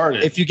me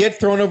started. If you get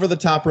thrown over the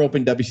top rope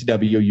in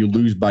WCW, you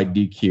lose by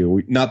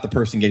DQ. Not the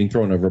person getting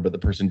thrown over, but the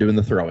person doing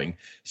the throwing.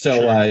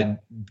 So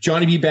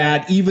Johnny B.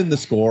 Bad, even the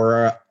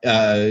score.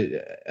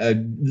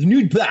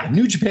 New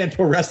Japan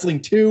Pro Wrestling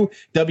 2,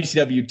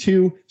 WCW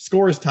 2.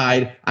 Score is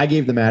tied. I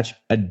gave the match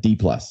a D+.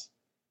 Wow.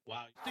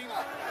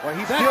 Well,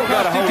 he's still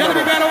got a hold Johnny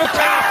B. Bad over the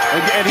top.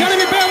 Johnny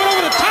B. Bad went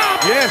over the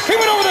top. Yes. He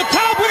went over the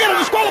top. We got a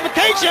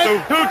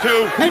disqualification.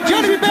 2-2. And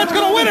Johnny B. Bad's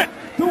going to win it.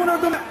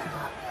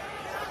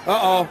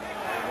 Uh-oh.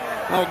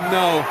 Oh,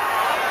 no.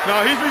 No,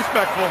 he's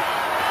respectful.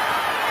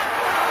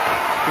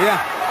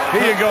 Yeah.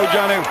 Here you go,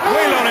 Johnny.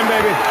 Wail on him,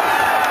 baby.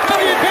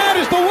 Johnny Japan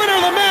is the winner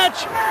of the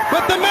match,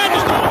 but the match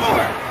is not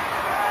over.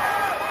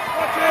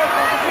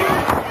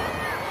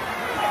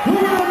 The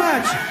winner of the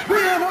match. We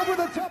are over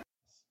the top.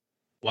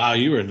 Wow,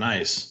 you were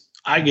nice.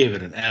 I gave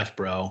it an F,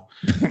 bro.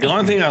 The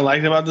only thing I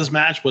liked about this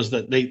match was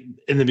that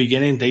in the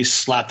beginning, they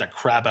slapped the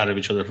crap out of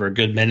each other for a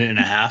good minute and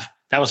a half.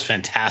 That was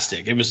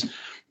fantastic.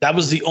 That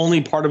was the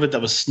only part of it that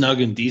was snug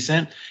and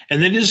decent.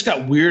 And then it just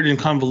got weird and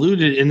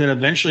convoluted. And then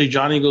eventually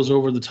Johnny goes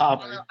over the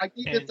top. I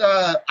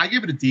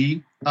gave it a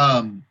D.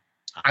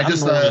 I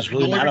just was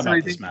really mad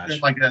about this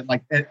match. Like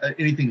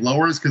anything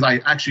lower is because I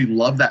actually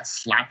love that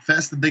slap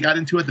fest that they got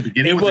into at the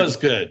beginning. It was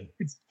good.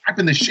 It's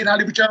slapping the shit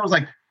out of each other. I was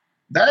like,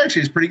 that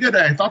actually is pretty good.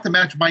 I thought the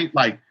match might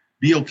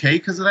be okay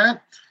because of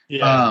that.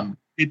 Yeah.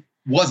 It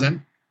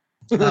wasn't.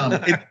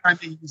 Anytime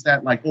they use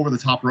that over the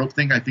top rope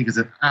thing, I think is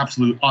an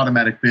absolute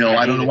automatic fail.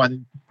 I don't know why.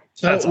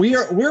 So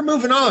we're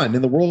moving on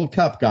in the World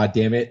Cup. God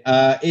damn it!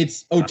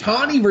 It's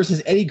Otani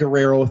versus Eddie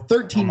Guerrero.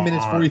 13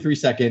 minutes 43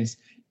 seconds.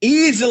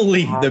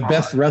 Easily the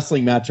best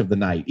wrestling match of the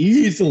night.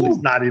 Easily,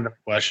 it's not even a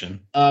question.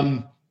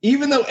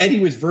 Even though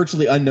Eddie was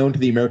virtually unknown to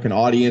the American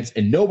audience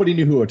and nobody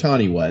knew who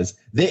Otani was,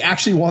 they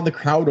actually won the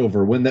crowd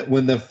over. When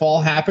the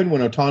fall happened,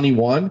 when Otani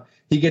won,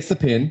 he gets the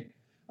pin.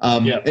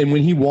 And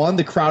when he won,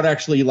 the crowd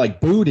actually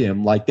booed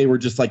him. They were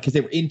just because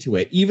they were into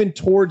it. Even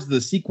towards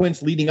the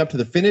sequence leading up to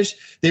the finish,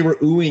 they were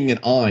oohing and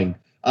awing.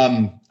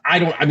 I'm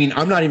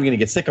not even going to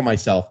get sick of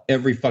myself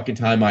every fucking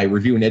time I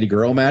review an Eddie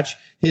Guerrero match.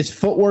 His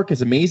footwork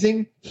is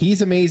amazing.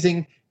 He's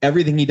amazing.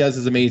 Everything he does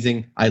is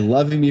amazing. I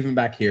love him even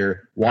back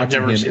here. Watching I've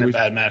never him. seen a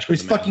bad match with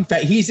him. He's fucking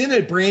fat. He's in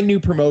a brand new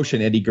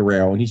promotion, Eddie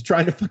Guerrero, and he's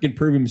trying to fucking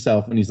prove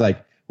himself. And he's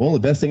like, well, the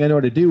best thing I know how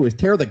to do is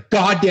tear the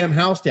goddamn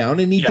house down.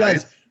 And he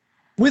does.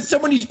 With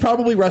someone he's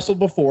probably wrestled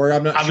before.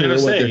 I'm not sure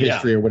what their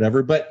history or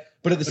whatever. But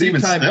at the same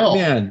time,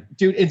 man,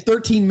 dude, in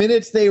 13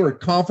 minutes, they were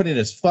confident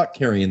as fuck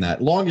carrying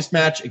that. Longest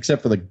match,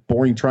 except for the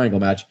boring triangle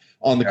match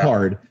on the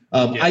card.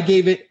 I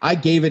gave it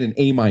an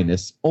A-,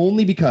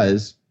 only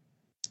because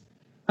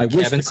I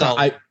wish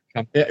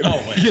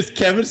because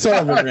Kevin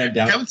Sullivan ran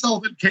down. Kevin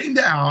Sullivan came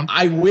down.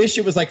 I wish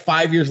it was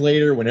 5 years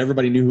later when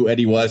everybody knew who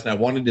Eddie was, and I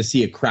wanted to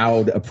see a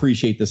crowd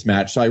appreciate this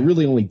match. So I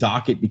really only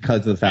dock it because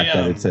of the fact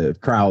that it's a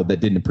crowd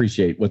that didn't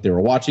appreciate what they were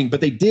watching.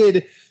 But they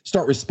did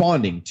start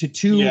responding to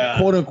two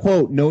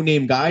quote-unquote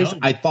no-name guys.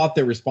 I thought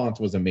their response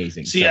was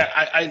amazing. See,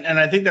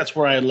 I think that's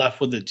where I left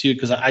with it, too,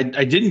 because I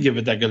didn't give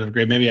it that good of a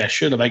grade. Maybe I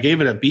should have. I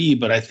gave it a B,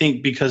 but I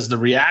think because the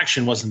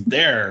reaction wasn't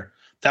there,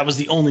 that was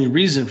the only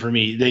reason for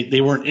me. They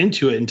weren't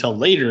into it until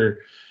later,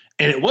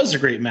 and it was a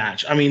great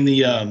match. I mean,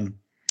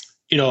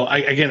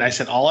 I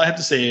said all I have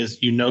to say is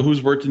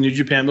who's worked in New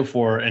Japan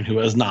before and who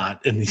has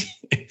not in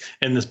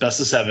this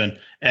best of 7,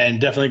 and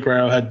definitely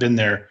Guerrero had been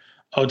there.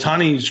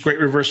 Otani's great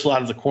reversal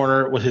out of the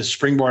corner with his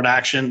springboard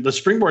action. The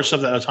springboard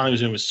stuff that Otani was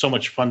doing was so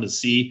much fun to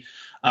see.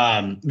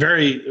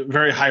 Very,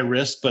 very high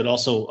risk, but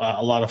also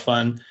a lot of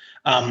fun.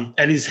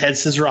 Eddie's head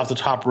scissor off the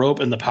top rope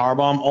and the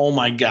powerbomb. Oh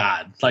my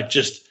God.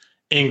 Just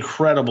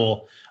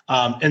incredible.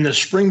 And the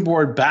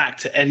springboard back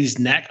to Eddie's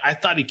neck, I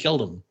thought he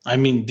killed him. I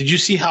mean, did you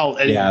see how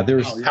Eddie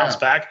bounced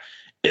back?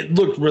 It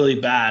looked really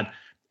bad.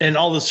 And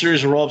all the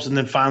series of roll-ups, and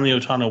then finally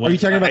Otani went. Are you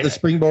talking about the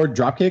springboard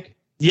dropkick?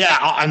 Yeah,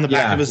 on the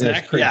back of his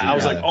neck. Crazy, I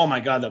was like, oh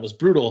my God, that was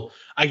brutal.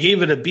 I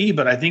gave it a B,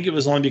 but I think it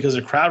was only because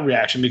of crowd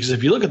reaction. Because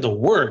if you look at the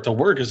work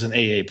is an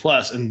AA+,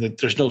 and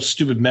there's no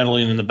stupid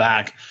meddling in the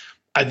back.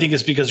 I think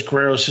it's because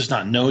Guerrero's just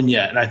not known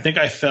yet. And I think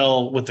I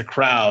fell with the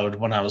crowd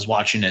when I was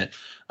watching it.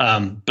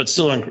 But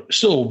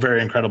still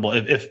very incredible.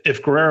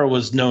 If Guerrero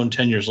was known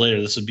 10 years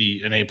later, this would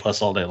be an A+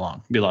 all day long.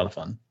 It'd be a lot of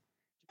fun.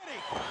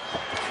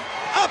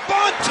 Up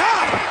on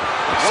top!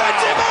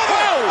 Sends him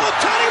over!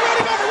 Otani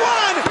running over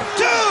 1,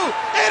 2!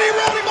 Eddie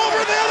running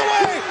over the other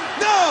way!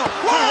 No!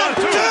 1,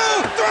 2,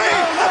 3!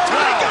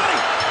 Otani got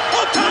him!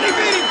 Otani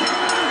beat him!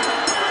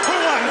 Who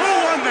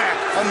won that?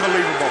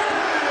 Unbelievable.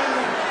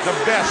 The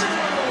best.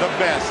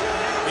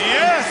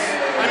 Yes!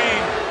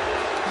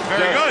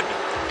 Very good.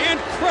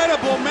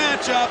 Incredible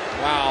matchup.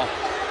 Wow.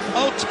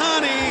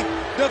 Otani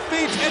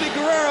defeats Eddie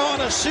Guerrero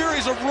on a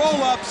series of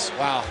roll-ups.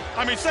 Wow.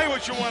 Say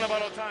what you want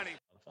about Otani.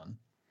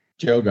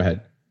 Joe, go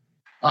ahead.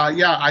 I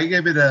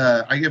give it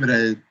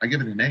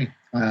an A.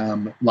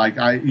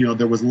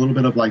 There was a little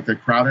bit of the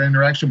crowd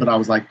interaction, but I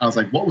was like,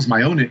 what was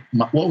my own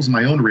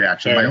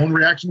reaction? Fair. My own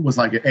reaction was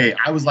an A.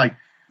 I was like,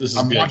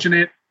 I'm watching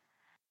it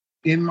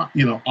in my,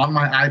 on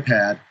my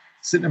iPad,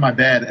 sitting in my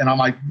bed, and I'm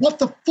like, what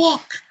the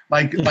fuck?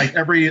 I was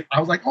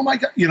like, oh my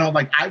God,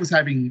 I was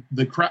having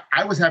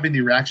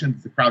the reaction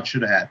that the crowd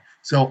should have had.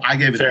 So I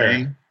gave it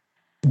an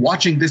A.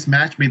 Watching this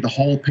match made the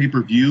whole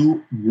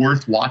pay-per-view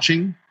worth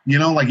watching.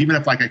 Even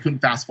if I couldn't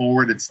fast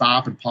forward and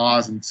stop and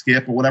pause and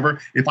skip or whatever,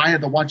 if I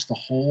had to watch the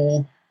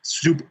whole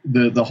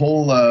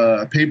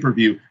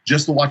pay-per-view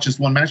just to watch this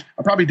one match,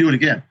 I'd probably do it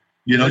again.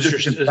 Is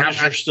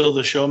this still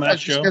the show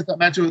match, Joe? Because that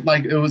match was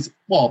it was,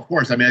 well, of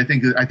course. I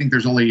think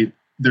there's only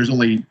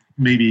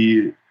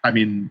maybe,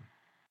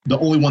 the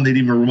only one that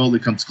even remotely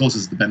comes close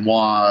is the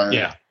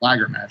Benoit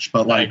Liger match.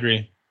 But I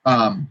agree.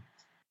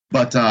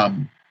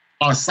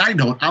 On a side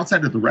note,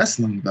 outside of the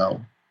wrestling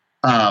though,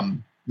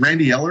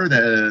 Randy Eller,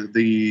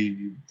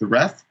 the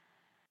ref,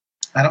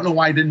 I don't know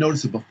why I didn't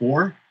notice it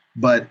before,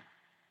 but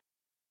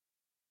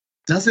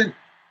is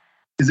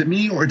it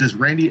me or does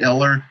Randy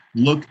Eller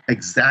look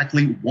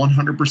exactly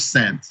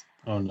 100%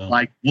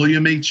 like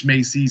William H.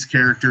 Macy's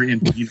character in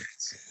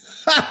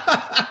Peanuts?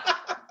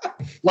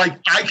 I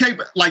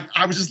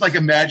was just like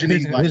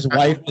imagining his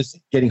wife is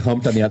getting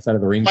humped on the outside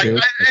of the ring too.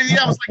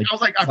 I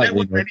was like, I bet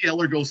when Randy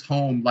Eller goes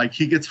home, like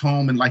he gets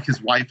home and like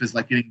his wife is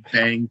like getting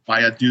banged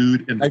by a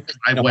dude in the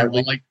driveway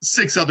while like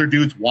 6 other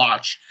dudes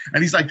watch,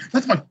 and he's like,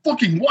 "That's my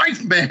fucking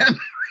wife, man."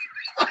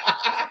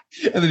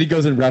 And then he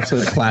goes and refs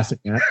with a classic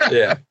match.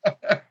 Yeah.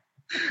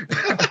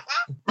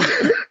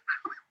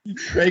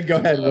 Craig, go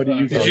ahead. What do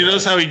you? Did you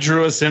notice how he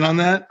drew us in on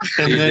that?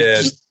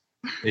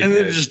 And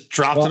then just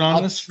dropped it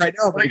on us right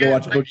now. We're gonna go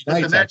watch Boogie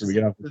Nights after we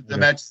get off. The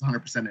match is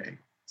 100% A.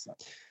 So.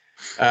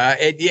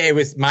 It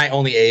was my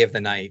only A of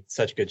the night.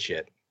 Such good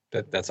shit.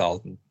 That's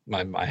all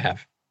I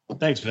have.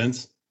 Thanks,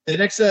 Vince. The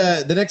next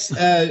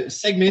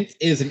segment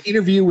is an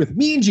interview with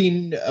me and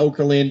Gene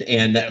Okerlund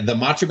and the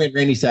Macho Man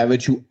Randy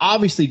Savage, who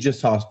obviously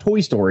just saw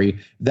Toy Story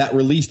that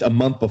released a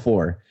month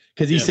before.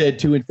 Because he said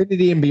to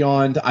infinity and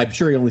beyond. I'm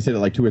sure he only said it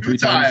like 2 or 3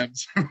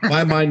 times. In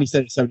my mind, he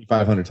said it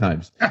 7,500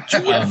 times.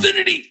 To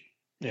infinity.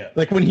 Yeah.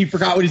 Like when he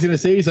forgot what he's going to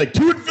say, he's like,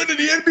 to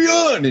infinity and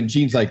beyond. And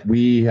Gene's like,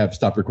 we have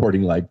stopped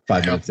recording like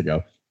 5 minutes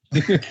ago.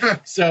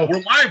 So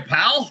we're live,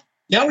 pal.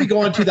 Now we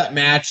go on to that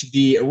match.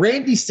 The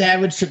Randy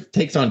Savage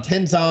takes on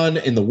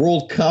Tenzan in the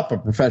World Cup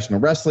of Professional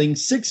Wrestling.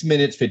 6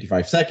 minutes,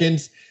 55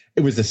 seconds.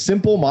 It was a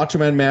simple Macho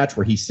Man match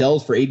where he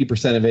sells for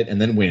 80% of it and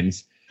then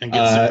wins. And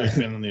gets a quick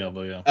pin on the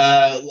elbow,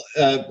 yeah.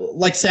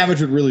 Like Savage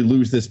would really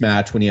lose this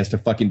match when he has to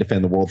fucking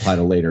defend the world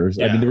title later.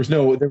 Yeah. I mean, there was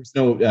no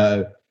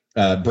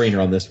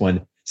brainer on this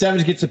one.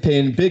 Savage gets a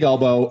pin, big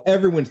elbow.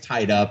 Everyone's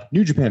tied up.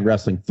 New Japan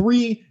Wrestling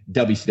 3,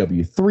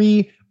 WCW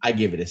 3. I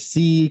give it a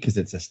C because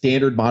it's a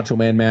standard Macho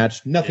Man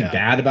match. Nothing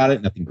bad about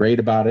it. Nothing great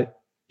about it.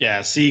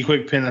 Yeah, C,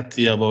 quick pin at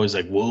the elbow. He's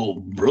like, "Whoa,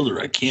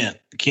 brother, I can't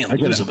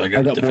lose if I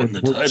got to defend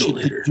the title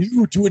later."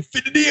 To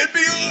infinity and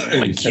beyond.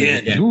 I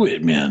can't do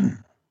it,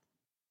 man.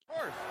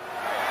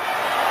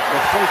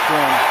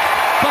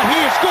 But he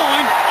is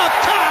going up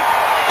top.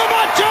 The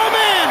Macho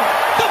Man,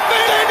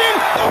 defending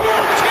the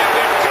world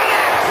champion.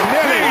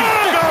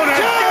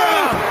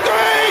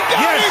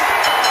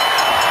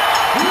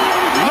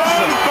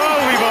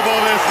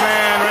 Unbelievable, this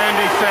man,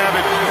 Randy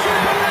Savage.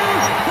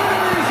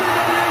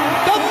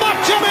 The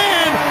Macho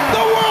Man,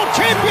 the world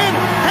champion,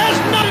 has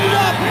knotted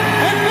up,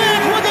 and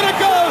fans, we're gonna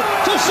go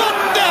to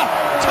sudden death,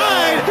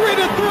 tied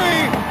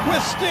 3-3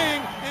 with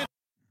Sting.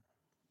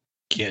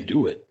 Can't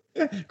do it.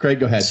 Craig,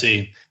 go ahead.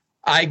 C.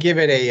 I give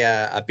it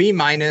a B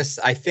minus.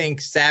 I think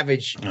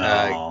Savage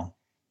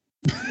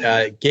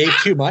gave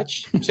too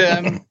much to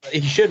him.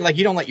 He should, like,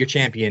 you don't let your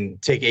champion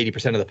take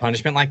 80% of the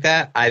punishment like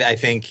that. I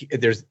think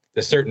there's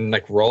a certain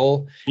like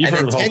role. You've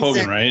heard of Hulk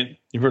Hogan, right?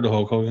 You've heard of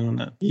Hulk Hogan on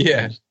that?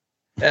 Yeah.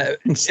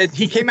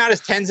 He came out as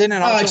Tenzin,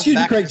 and also excuse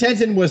me, Craig.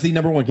 Tenzin was the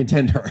 #1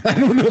 contender. I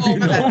don't know if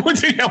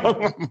you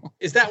know.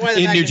 Is that why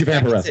the in New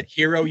Japan Pro said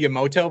Hiro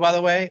Yamamoto? By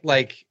the way,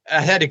 like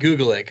I had to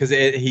Google it because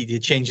he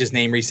changed his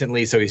name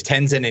recently, so he's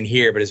Tenzin in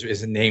here, but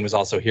his name was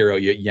also Hiro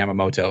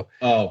Yamamoto.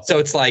 Oh, so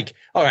it's like,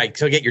 all right,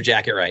 so get your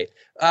jacket right.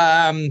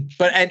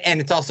 But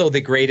it's also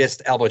the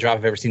greatest elbow drop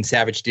I've ever seen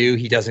Savage do.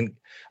 He doesn't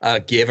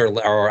give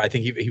or I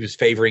think he was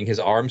favoring his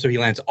arm, so he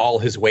lands all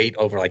his weight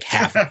over like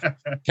half of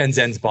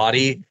Tenzin's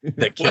body.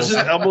 That kills was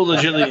his elbow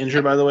legitimately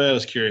injured, by the way? I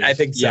was curious. I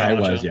think so. Yeah, it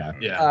was.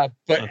 Yeah.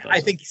 But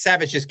I think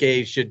Savage just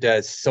should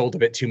sold a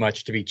bit too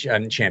much to be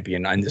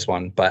champion on this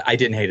one. But I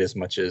didn't hate as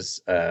much as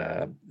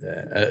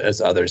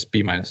others.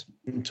 B minus.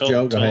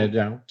 Joe, go ahead,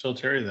 Joe. Tell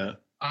Terry that.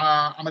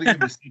 I'm gonna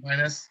give it a C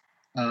minus.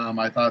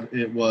 I thought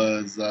it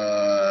was.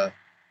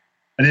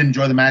 I didn't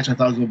enjoy the match. I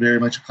thought it was very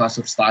much a clash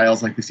of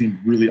styles. Like they seemed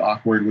really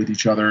awkward with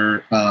each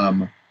other.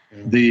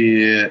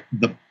 The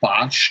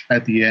botch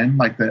at the end,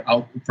 like the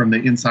out from the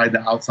inside to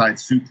outside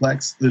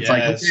suplex. It's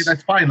like, okay,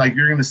 that's fine. Like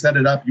you're going to set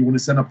it up. You want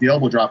to set up the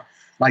elbow drop.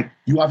 Like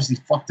you obviously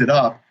fucked it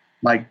up.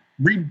 Like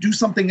redo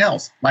something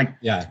else. Like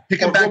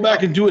pick him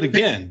back and do it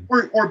again.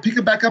 Or pick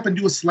him back up and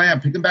do a slam.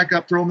 Pick him back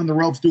up, throw him in the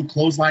ropes, do a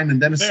clothesline,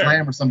 and then a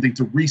slam or something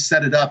to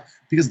reset it up.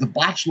 Because the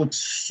botch looks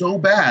so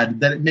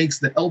bad that it makes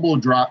the elbow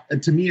drop.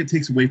 To me, it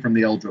takes away from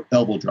the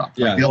elbow drop.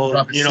 Yeah. Like the elbow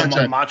drop is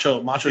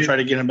Macho tried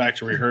to get him back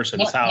to rehearse at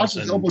his house,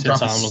 and Tenzan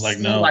was like,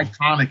 "No." So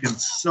iconic and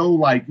so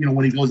like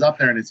when he goes up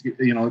there and it's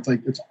it's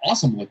like it's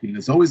awesome looking.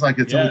 It's always like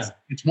it's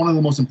one of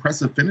the most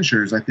impressive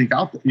finishers I think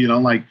out there.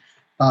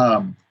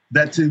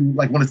 That too,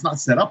 like when it's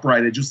not set up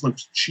right, it just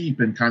looks cheap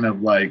and kind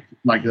of like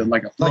a throw.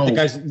 Like the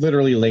guy's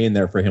literally laying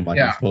there for him, like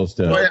he's supposed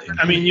to. Well,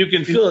 I mean, you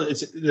can feel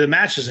it. The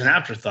match is an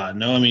afterthought.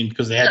 No, I mean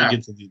because they had to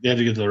get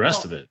to the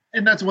rest of it.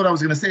 And that's what I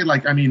was gonna say.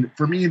 Like, I mean,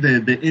 for me,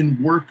 the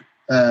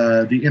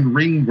in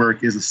ring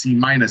work is a C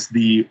minus.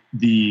 The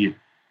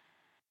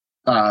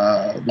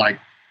like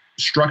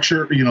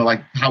structure,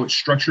 like how it's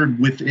structured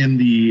within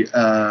the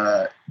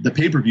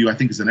pay per view, I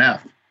think is an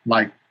F.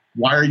 Like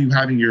why are you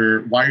having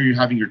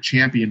your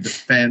champion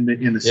defend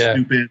in the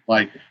stupid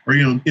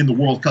in the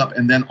World Cup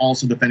and then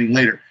also defending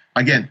later?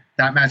 Again,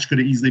 that match could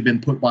have easily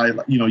been put by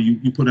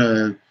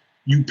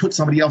you put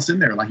somebody else in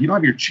there. Like, you don't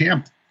have your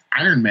champ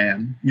Iron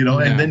Man,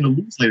 and then to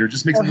lose later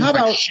just makes it look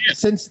like shit.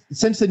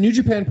 Since the New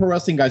Japan Pro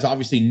Wrestling guys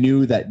obviously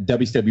knew that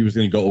WCW was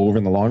going to go over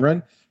in the long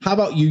run, how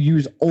about you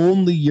use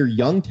only your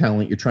young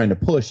talent you're trying to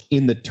push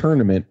in the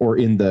tournament or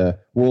in the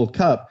World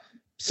Cup?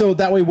 So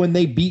that way, when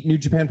they beat New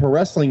Japan Pro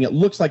Wrestling, it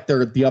looks like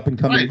they're the up and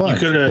coming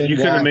bunch. You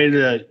could have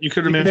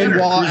made Benoit,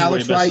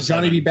 Alex Wright,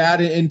 Johnny B. Bad,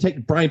 and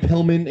take Brian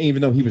Pillman,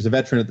 even though he was a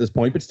veteran at this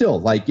point, but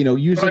still,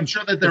 using. But I'm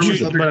sure that there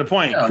was but a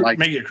point.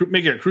 Make it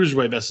a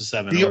cruiserweight best of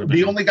 7.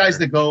 The only guys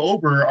that go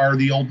over are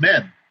the old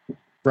men.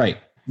 Right.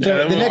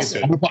 So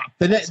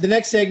the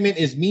next segment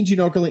is Mean Gene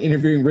Okerlund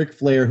interviewing Ric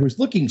Flair, who's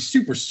looking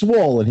super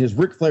swole in his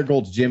Ric Flair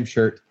Gold's gym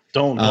shirt.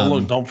 Don't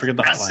forget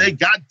the hotline. Say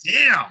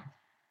goddamn.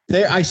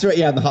 I saw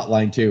in the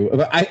hotline too.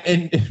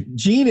 And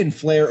Gene and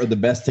Flair are the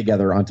best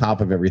together on top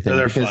of everything.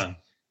 They're fun.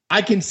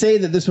 I can say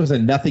that this was a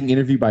nothing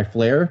interview by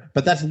Flair,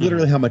 but that's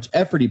literally how much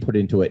effort he put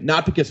into it.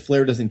 Not because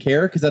Flair doesn't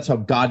care, because that's how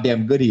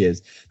goddamn good he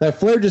is. That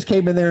Flair just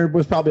came in there and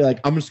was probably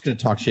like, I'm just going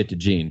to talk shit to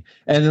Gene.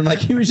 And then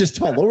he was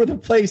just all over the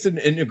place in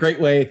a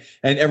great way,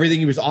 and everything.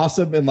 He was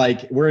awesome, and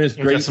wearing his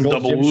great some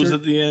double woos shirt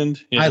at the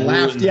end. I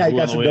laughed. Yeah, he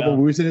got some double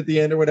woos in at the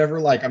end or whatever.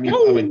 I'm like,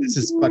 this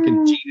is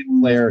fucking Gene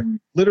and Flair.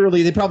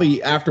 Literally, they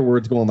probably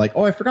afterwards going like,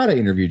 oh, I forgot I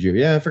interviewed you.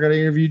 Yeah, I forgot I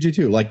interviewed you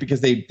too.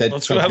 Because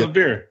let's go have a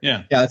beer.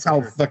 Yeah. Yeah, that's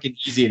how fucking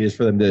easy it is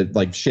for them to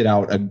shit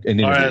out an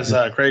interview. Or as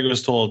Craig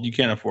was told, you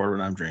can't afford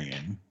what I'm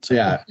drinking. So,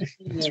 yeah,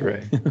 that's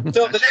right.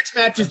 So the next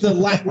match is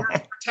we're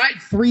tied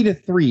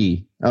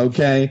 3-3.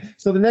 Okay,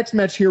 so the next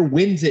match here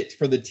wins it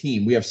for the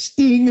team. We have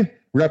Sting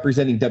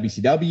representing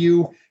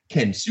WCW.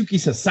 Kensuke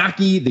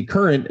Sasaki, the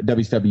current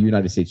WCW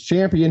United States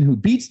champion, who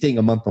beat Sting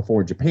a month before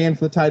in Japan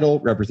for the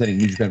title, representing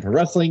New Japan Pro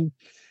Wrestling.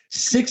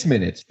 6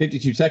 minutes,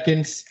 52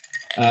 seconds.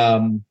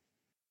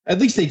 At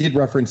least they did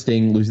reference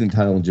Sting losing the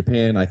title in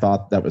Japan. I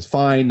thought that was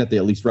fine, that they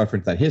at least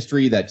referenced that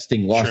history, that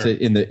Sting lost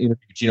it in the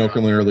interview with Gene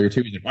Okerlund earlier,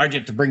 too. He's like, why'd you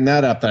have to bring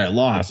that up, that I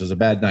lost? It was a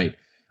bad night.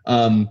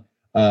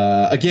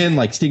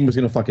 Again, Sting was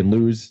going to fucking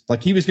lose.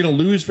 He was going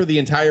to lose for the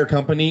entire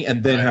company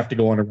and then have to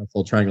go on a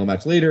wrestle triangle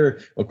match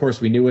later. Of course,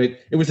 we knew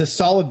it. It was a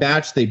solid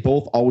match. They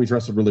both always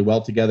wrestled really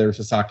well together.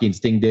 Sasaki and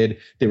Sting did.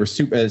 They were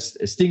super. As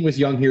Sting was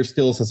young here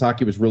still.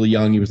 Sasaki was really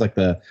young. He was like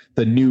the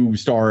new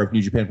star of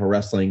New Japan Pro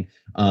Wrestling.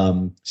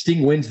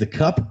 Sting wins the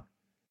cup,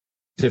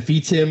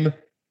 defeats him.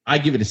 I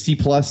give it a C+.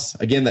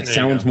 Again, that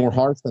sounds more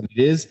harsh than it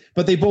is,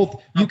 but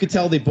you could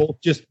tell they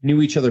both just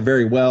knew each other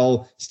very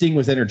well. Sting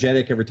was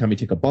energetic every time he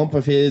took a bump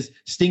of his.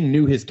 Sting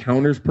knew his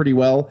counters pretty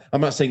well.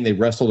 I'm not saying they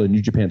wrestled a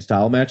New Japan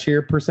style match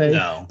here per se,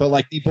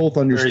 but they both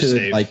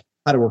understood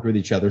how to work with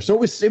each other. So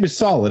it was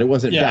solid. It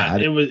wasn't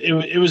bad. It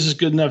was just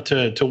good enough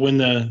to win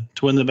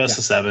the best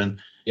of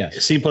 7. Yeah.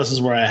 C+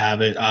 is where I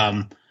have it.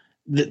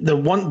 The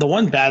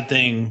one bad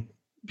thing,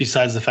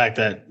 besides the fact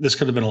that this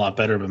could have been a lot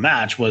better of a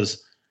match,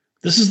 was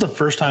this is the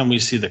first time we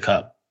see the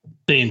cup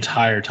the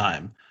entire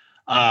time.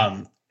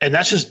 And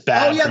that's just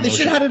bad. Oh, yeah, promotion. They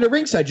should have had it at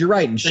ringside. You're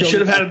right. And they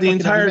should have had it the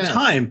entire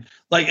time.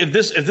 If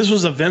this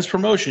was a Vince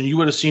promotion, you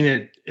would have seen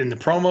it in the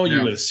promo.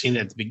 You would have seen it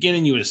at the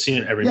beginning. You would have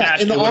seen it every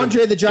match. In the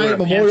Andre the Giant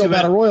Memorial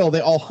Battle Royal, they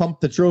all humped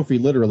the trophy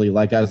literally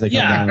as they come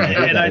down.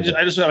 And I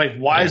just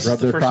why is this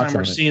the first time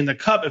we're seeing the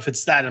cup if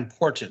it's that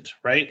important,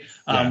 right?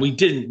 We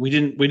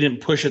didn't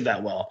push it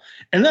that well.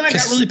 And then I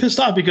got really pissed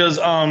off because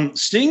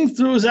Sting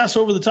threw his ass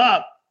over the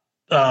top.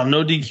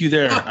 No DQ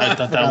there. I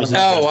thought that was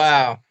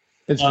wow.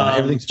 It's fine.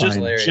 Everything's fine.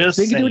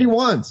 Sting can do what he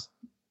wants.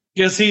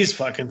 Because he's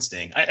fucking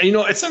Sting.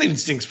 It's not even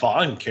Sting's fault.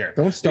 I don't care.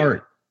 Don't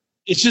start.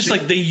 It's just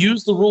they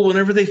use the rule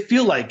whenever they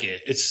feel like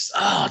it. It's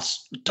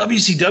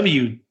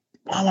WCW.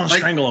 I want to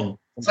strangle him.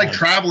 It's like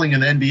traveling in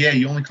the NBA.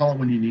 You only call it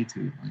when you need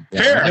to.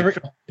 Fair.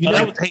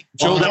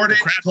 Jordan,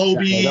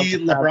 Kobe,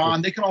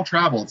 LeBron, they can all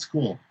travel. It's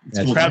cool.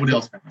 Nobody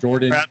else can.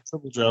 Jordan. Crab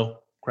dribble, Joe.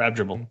 Crab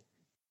dribble.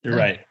 You're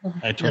right.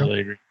 I totally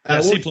agree.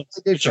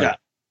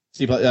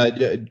 C+.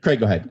 Craig,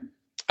 go ahead.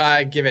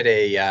 I give it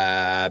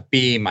a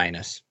B-.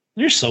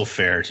 You're so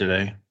fair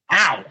today.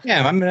 Wow.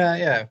 Yeah, I'm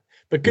gonna.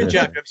 But good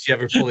job, WCW,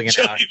 for pulling it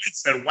out. Even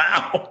said,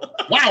 "Wow,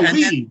 wow."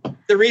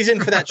 The reason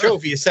for that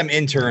trophy is some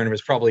intern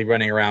was probably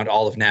running around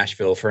all of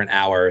Nashville for an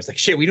hour. It's like,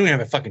 shit, we don't even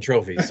have a fucking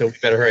trophy, so we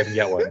better hurry up and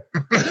get one.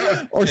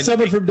 Or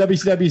someone from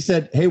WCW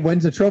said, "Hey,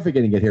 when's the trophy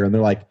going to get here?" And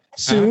they're like,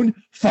 "Soon."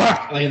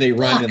 Fuck. And they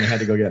run and they had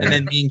to go get it. And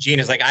then Mean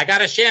Gene is like, "I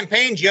got a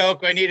champagne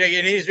joke. It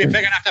needs to be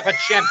big enough to put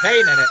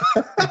champagne in it."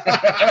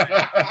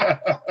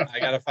 I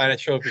gotta find a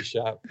trophy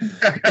shop.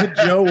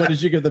 Joe, what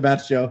did you give the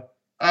match, Joe?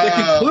 The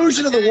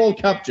conclusion of the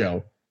World Cup,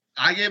 Joe.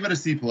 I gave it a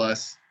C+.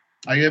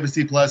 I gave it a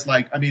C+.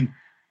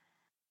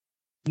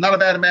 Not a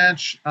bad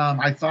match.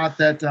 I thought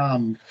that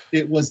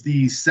it was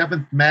the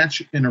 7th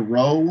match in a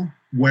row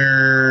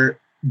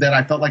that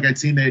I felt like I'd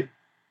seen it.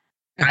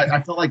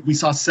 I felt like we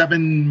saw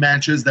 7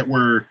 matches that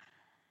were,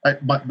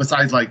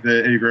 besides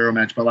the Eddie Guerrero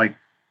match, but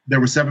there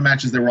were 7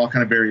 matches that were all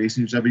kind of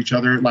variations of each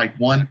other.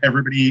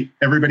 Everybody,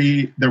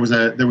 there was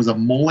a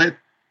mullet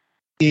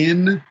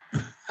in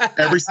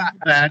every single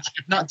match,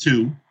 if not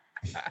two.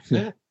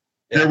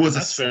 There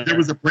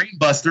was a brain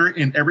buster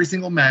in every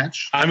single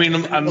match. I mean,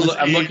 I'm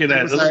looking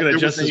at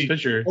Justin's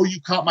picture. Oh,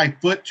 you caught my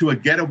foot to a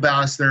ghetto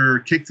blaster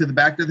kick to the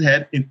back of the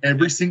head in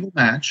every single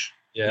match.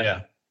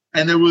 Yeah.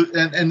 And there was,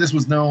 and this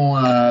was no.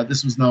 I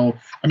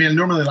mean, I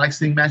normally like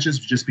seeing matches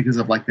just because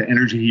of like the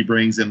energy he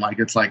brings, and like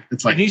it's like.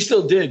 And he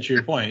still did, to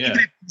your point. Yeah.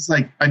 It's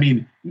like, I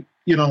mean,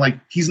 you know, like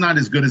he's not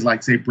as good as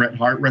like say Bret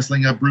Hart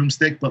wrestling a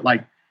broomstick, but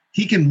like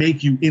he can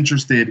make you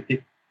interested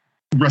in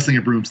wrestling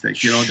a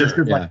broomstick. You know, just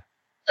like.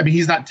 I mean,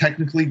 he's not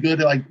technically good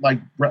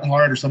like Bret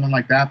Hart or someone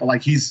like that, but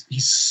like he's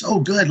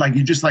so good. Like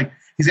you just like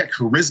he's got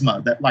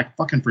charisma that like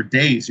fucking for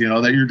days, you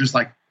know, that you're just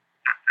like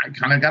I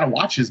kind of got to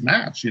watch his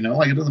match, you know,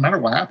 like it doesn't matter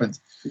what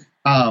happens.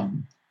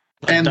 And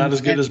not as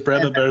good as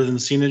Bret, but better than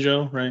Cena,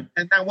 Joe, right?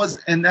 And that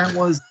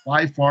was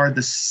by far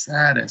the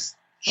saddest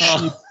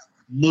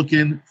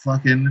looking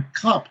fucking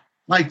cup.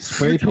 Like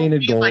spray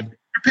painted gold. Like,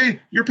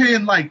 you're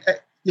paying like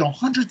you know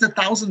hundreds of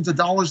thousands of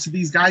dollars to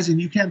these guys,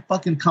 and you can't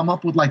fucking come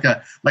up with like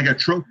a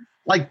trophy.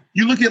 Like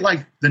you look at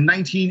like the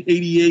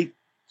 1988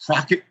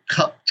 Crockett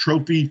Cup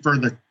trophy for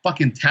the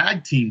fucking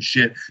tag team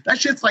shit. That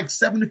shit's like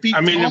 7 feet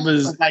tall. It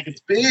was like it's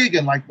big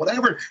and like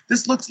whatever.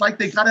 This looks like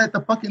they got it at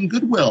the fucking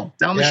Goodwill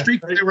down the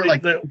street. They were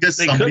like, they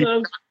somebody. could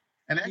have.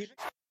 And actually,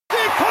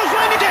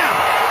 clothesline down,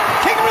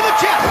 kick him to the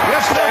chest.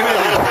 Yes, David.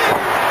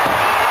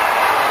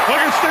 Look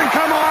at Sting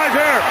come alive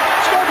here.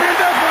 Scorpion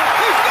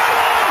Deathmatch. He's got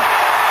it on.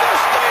 The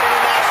State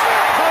International.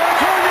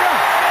 California.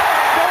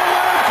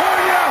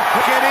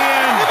 Get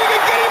in. If he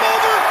can get him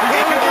over, he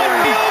can get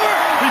me over.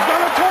 He's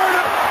gonna turn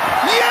it.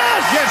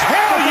 Yes. Yes,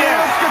 hell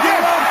yes.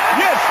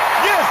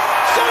 Yes.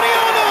 Sonny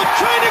Ono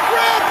trying to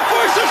grab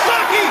for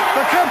Sasaki.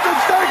 The Captain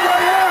Steak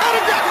right here. Out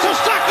of that,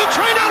 Sasaki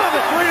trying out of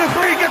it.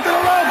 3-3, get to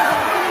the rope.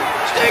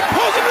 Sting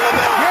pulls him to the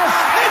middle. Yes.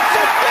 And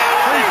sits down.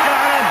 He's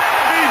got him.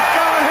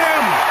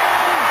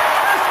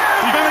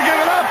 He's gonna give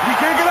it up. He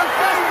can't get up.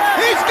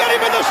 He's got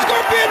him in the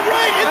Scorpion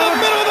right in the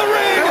middle of the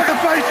ring. Look at the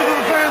faces of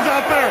the fans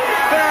out there.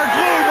 They are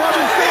glued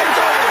watching Sting. It's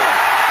over.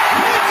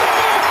 It's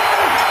over.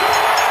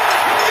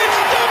 It's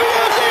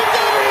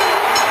WCW.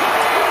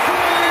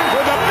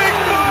 With a big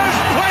buzz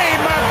play,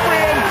 my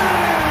friend.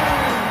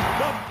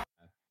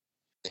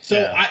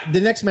 So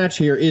the next match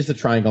here is the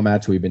triangle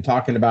match we've been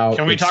talking about.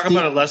 Can we talk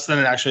about it less than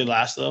it actually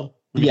lasts, though?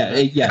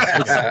 Yes.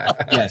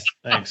 Yes.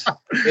 Thanks.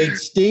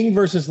 It's Sting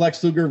versus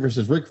Lex Luger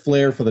versus Ric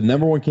Flair for the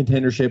number one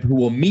contendership, who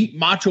will meet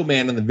Macho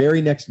Man in the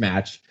very next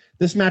match.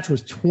 This match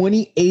was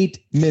 28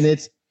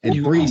 minutes and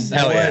 3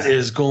 seconds. What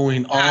is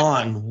going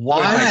on?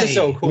 Why?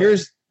 So cool.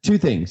 Here's two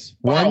things.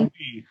 One,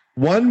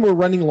 we're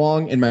running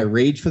long, and my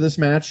rage for this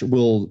match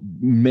will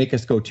make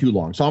us go too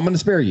long. So I'm going to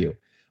spare you.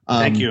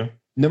 Thank you.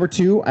 Number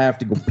two, I have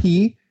to go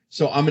pee.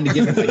 So I'm going to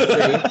give it my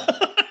grade.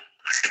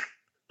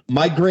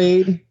 My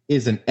grade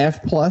is an F+.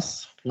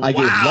 I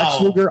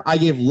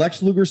gave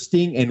Lex Luger,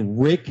 Sting,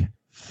 and Ric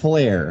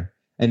Flair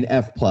an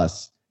F+. I'm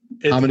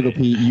going to go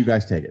pee. You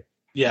guys take it.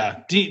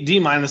 Yeah,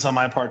 D- on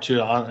my part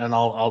too, and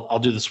I'll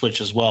do the switch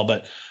as well.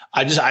 But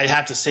I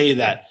have to say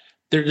that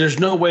there's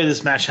no way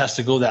this match has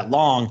to go that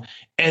long.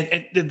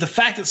 And the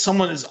fact that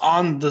someone is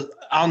on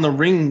the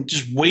ring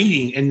just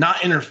waiting and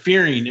not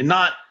interfering and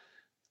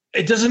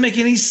it doesn't make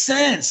any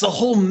sense. The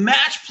whole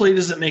match play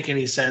doesn't make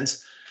any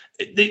sense.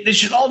 They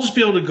should all just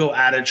be able to go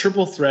at it.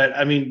 Triple threat.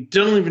 I mean,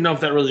 don't even know if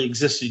that really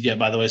existed yet,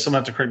 by the way. Someone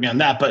have to correct me on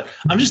that. But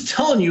I'm just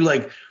telling you,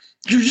 like,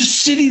 you're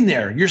just sitting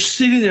there. You're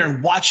sitting there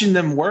and watching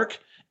them work.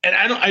 And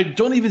I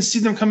don't even see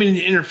them coming in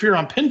to interfere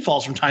on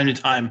pinfalls from time to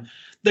time.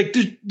 Like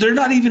they're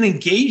not even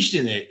engaged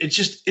in it.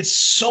 It's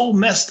so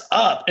messed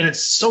up and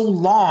it's so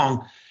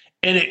long,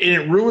 and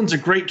it ruins a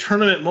great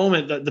tournament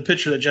moment. The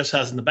picture that Jess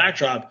has in the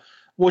backdrop,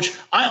 which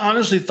I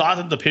honestly thought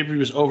that the pay-per-view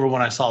was over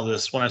when I saw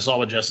this. When I saw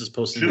what Jess is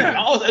posting, like,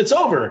 oh, it's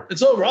over.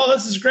 It's over. Oh,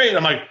 this is great.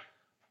 I'm like,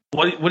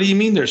 what do you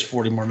mean? There's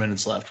 40 more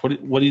minutes left. What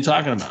are you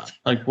talking about?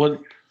 Like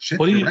what? Shit,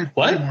 what do you? Right,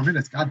 what? 40 more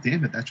minutes. God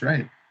damn it. That's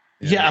right.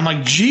 Yeah, I'm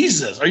like,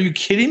 Jesus, are you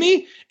kidding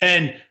me?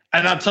 And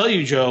I'll tell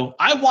you, Joe,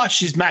 I watched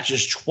these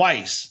matches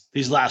twice,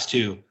 these last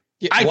two.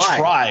 Yeah, I why?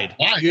 tried.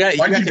 Why? You got to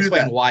do explain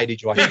that? why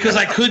did you watch Because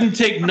I couldn't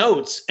take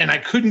notes and I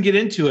couldn't get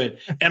into it.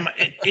 And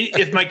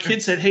if my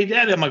kid said, hey,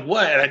 Dad, I'm like,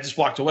 what? And I just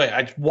walked away.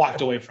 I walked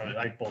away from it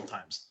like both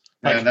times.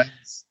 Like,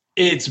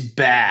 it's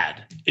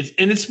bad.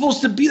 It's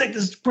supposed to be like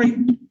this great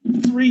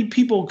 3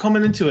 people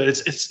coming into it.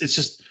 It's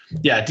just,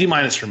 yeah, D-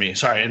 for me.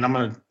 Sorry. And I'm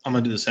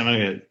gonna do the same.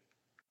 I'm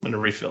gonna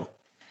refill.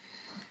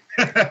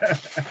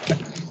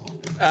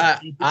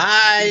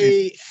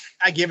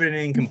 I give it an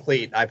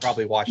incomplete. I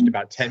probably watched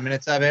about 10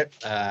 minutes of it,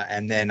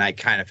 and then I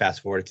kind of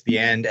fast forwarded to the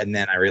end, and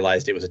then I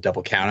realized it was a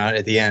double count out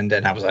at the end,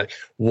 and I was like,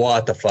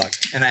 what the fuck?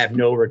 And I have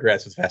no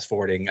regrets with fast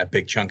forwarding a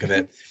big chunk of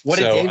it. What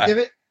did Dave give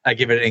it? I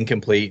give it an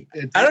incomplete.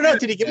 I don't know.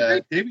 Did he give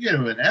it? Dave gave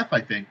it an F,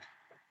 I think.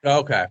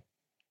 Okay.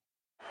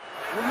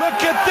 Look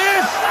at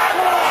this.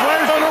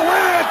 Flair's going to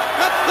win it.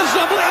 This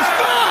is that's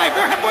 5.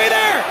 They're halfway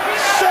there.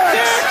 6.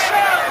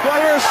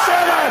 Flair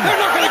 7. They're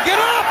not going to get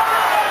up.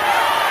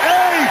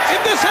 8.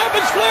 If this happens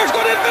wins. Flair's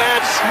going to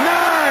advance.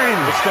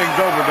 9. This thing's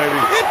over, baby.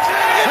 It's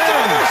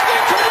over.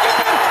 Sting trying to get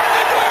back.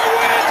 And Flair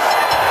wins.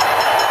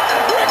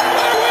 Ric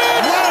Flair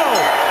wins. Whoa!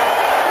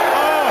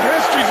 Oh,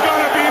 history's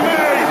going to be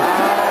made.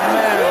 Oh,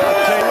 man.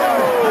 I'll tell you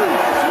what.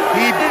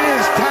 He did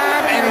his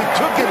time, and he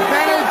took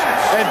advantage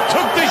and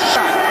took the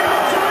shot.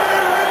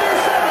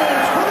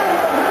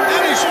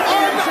 That is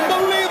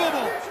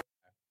unbelievable.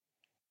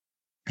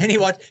 And he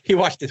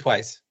watched it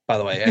twice, by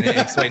the way, and he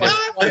explained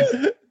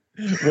it.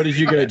 What did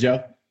you get,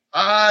 Joe?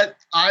 I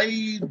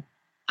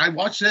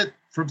watched it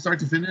from start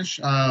to finish.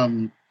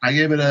 I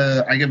gave it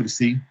a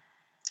C.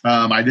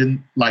 I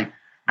didn't like.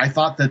 I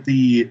thought that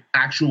the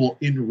actual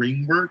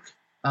in-ring work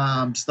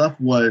stuff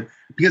was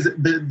because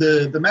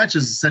the match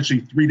is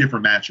essentially 3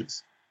 different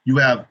matches. You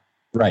have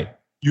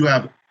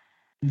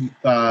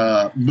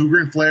Luger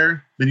and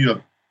Flair, then you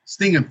have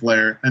Sting and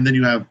Flair, and then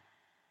you have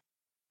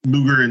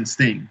Luger and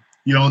Sting.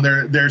 You know, and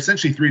they're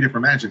essentially 3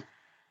 different matches.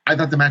 I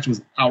thought the match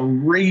was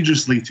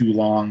outrageously too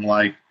long.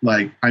 Like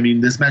I mean,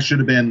 this match should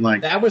have been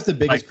like that was the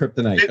biggest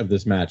kryptonite of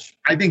this match.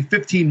 I think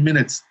 15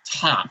 minutes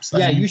tops.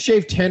 Yeah, you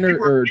shaved 10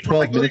 or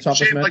 12 minutes off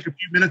this match. Like a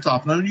few minutes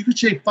off. No, you could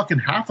shave fucking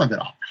half of it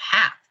off,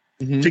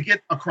 to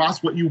get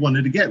across what you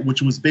wanted to get,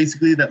 which was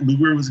basically that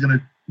Luger was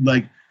gonna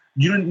like.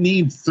 You didn't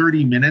need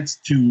 30 minutes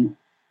to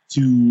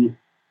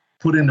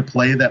put into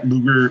play that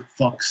Luger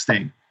fuck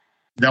Sting.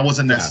 That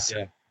wasn't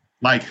necessary. Yeah.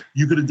 Like,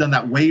 you could have done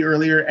that way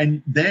earlier,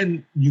 and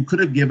then you could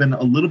have given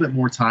a little bit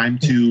more time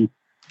to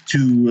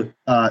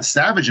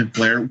Savage and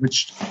Flair,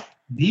 which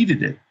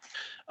needed it.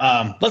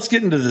 Let's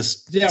get into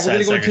this. Yeah,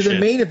 we're going to go to the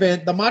main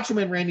event. The Macho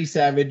Man Randy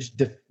Savage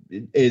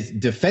is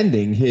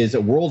defending his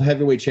World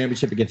Heavyweight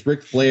Championship against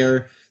Ric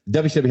Flair,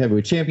 the WCW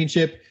Heavyweight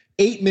Championship,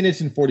 8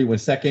 minutes and 41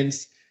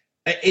 seconds.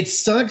 It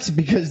sucked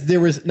because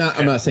there was not.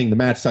 I'm not saying the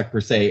match sucked per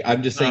se.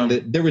 I'm just saying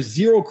that there was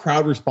zero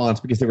crowd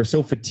response because they were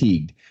so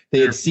fatigued.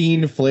 They had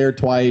seen Flair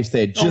twice. They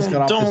had just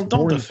got off.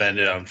 Don't defend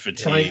it on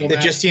fatigue. They've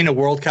just seen a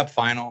World Cup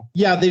final.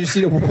 Yeah, they just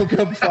seen a World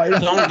Cup final.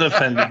 Don't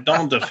defend it.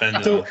 Don't defend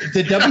it. So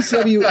the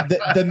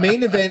WCW, the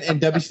main event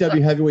and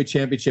WCW Heavyweight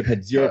Championship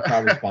had zero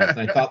crowd response.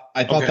 And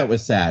I thought that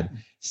was sad.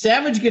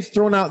 Savage gets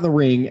thrown out in the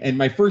ring, and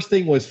my first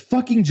thing was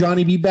fucking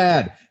Johnny B.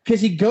 Bad.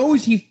 Because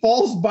he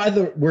falls by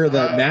where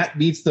the mat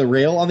meets the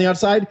rail on the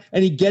outside,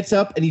 and he gets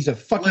up, and he's a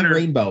fucking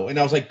rainbow. And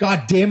I was like,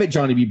 God damn it,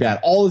 Johnny B. Bad.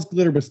 All his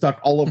glitter was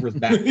stuck all over his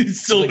back.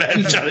 He's so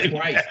bad, Johnny B.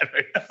 Bad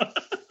right now.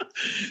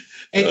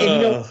 and you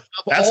know,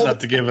 that's enough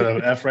to give it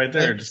an F right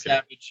there. Just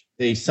Savage,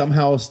 they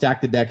somehow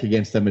stack the deck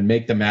against them and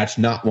make the match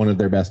not one of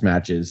their best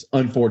matches,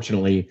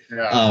 unfortunately.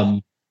 Yeah.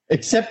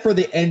 Except for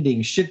the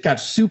ending, shit got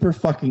super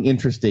fucking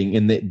interesting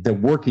in the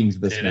workings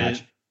of this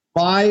match.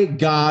 My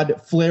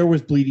God, Flair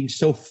was bleeding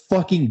so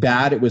fucking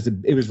bad. It was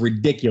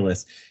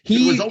ridiculous.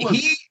 He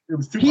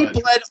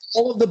bled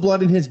all of the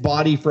blood in his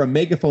body for a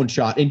megaphone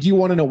shot. And do you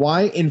want to know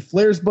why? In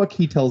Flair's book,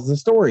 he tells the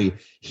story.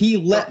 He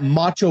let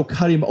Macho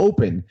cut him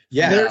open.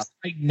 Yeah.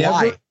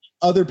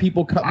 Other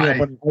people cut me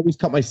open. I always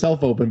cut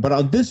myself open. But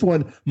on this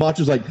one,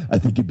 Macho's like, I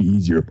think it'd be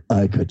easier if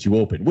I cut you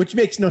open, which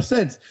makes no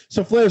sense.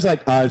 So Flair's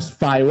like, it's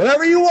fine,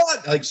 whatever you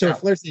want. Like, so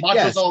Flair said,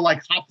 Macho's all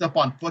like hopped up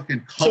on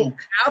fucking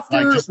coke. So after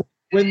he was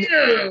when they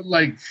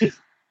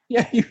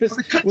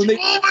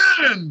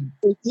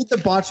did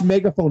the botched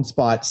megaphone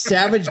spot,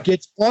 Savage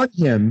gets on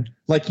him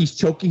like he's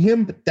choking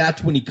him, but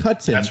that's when he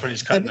cuts him. That's when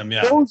he's cutting him,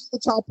 yeah. Goes to the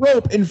top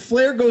rope, and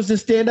Flair goes to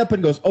stand up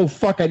and goes, oh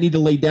fuck, I need to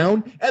lay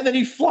down. And then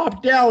he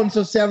flopped down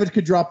so Savage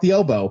could drop the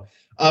elbow.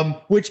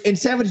 And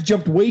Savage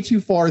jumped way too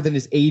far than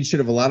his age should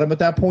have allowed him at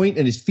that point,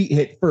 and his feet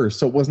hit first,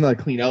 so it was not a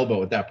clean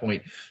elbow at that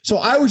point. So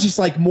I was just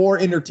like more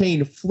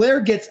entertained.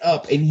 Flair gets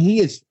up, and he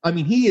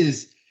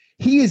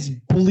is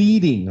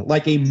bleeding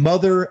like a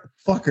motherfucker.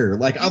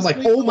 Like I'm like,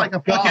 oh my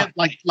God, fucking,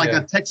 like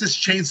a Texas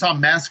Chainsaw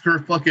Massacre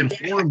fucking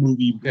horror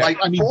movie. Yeah. Like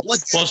I mean, well,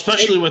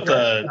 especially with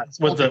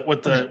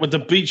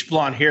the bleach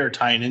blonde hair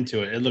tying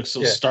into it, it looks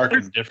so stark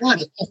and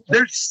different.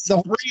 There's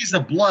sprays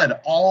of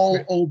blood all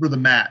over the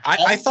mat.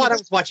 I thought I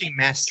was watching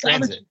Mass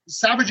Transit.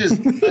 Savage's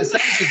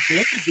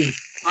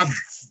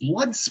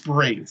blood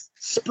sprays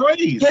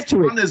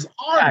on his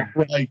arm.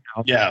 Like,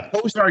 yeah.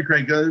 Oh, sorry,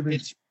 Craig.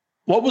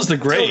 What was the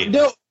grade?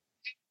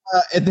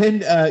 And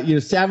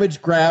then,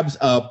 Savage grabs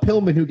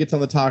Pillman, who gets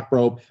on the top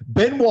rope.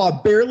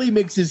 Benoit barely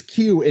makes his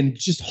cue and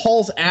just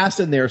hauls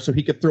ass in there so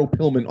he could throw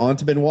Pillman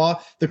onto Benoit.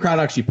 The crowd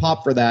actually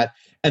popped for that.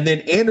 And then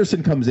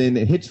Anderson comes in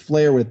and hits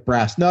Flair with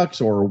brass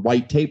knucks or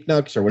white tape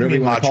knucks or whatever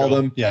you want to call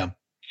them. Yeah.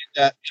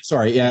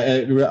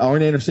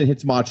 Arn Anderson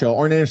hits Macho.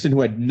 Arn Anderson,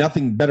 who had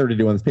nothing better to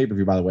do on this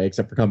pay-per-view, by the way,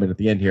 except for coming at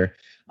the end here.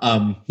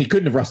 He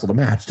couldn't have wrestled a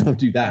match. Don't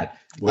do that.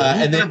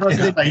 And then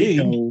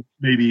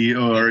maybe,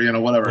 or,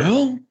 whatever.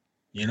 Well,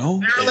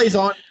 lays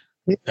on.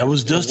 That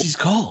was Dusty's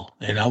call,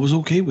 and I was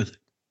okay with it.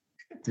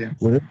 Yeah.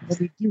 Whatever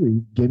he do,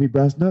 he gave me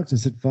brass knucks. I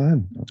said,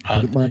 fine.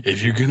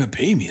 If you're going to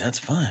pay me, that's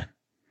fine.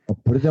 I'll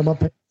put it down my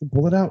pants and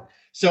pull it out.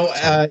 So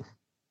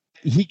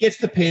he gets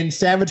the pin.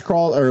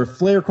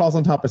 Flair crawls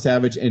on top of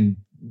Savage and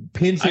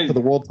pins him for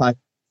the world title.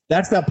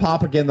 That's that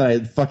pop again that I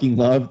fucking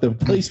love. The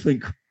place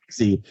went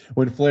crazy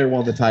when Flair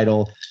won the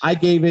title. I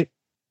gave it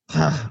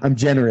I'm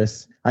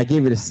generous. I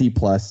gave it a C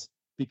plus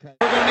because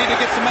We're going to need to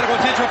get some medical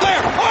attention. Flair,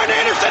 Arn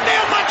Anderson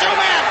nailed Macho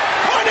Man.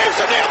 Arn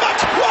Anderson nailed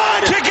Macho.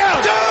 1, Kick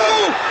out. 2, 3.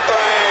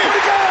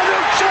 The guy, the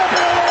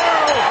champion of the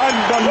world.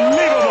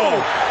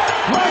 Unbelievable.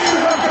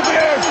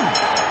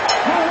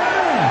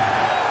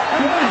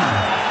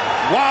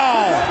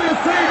 Wow.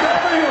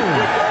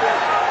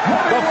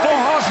 The Four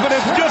Horsemen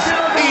has just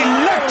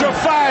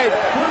electrified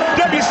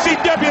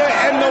WCW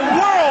and the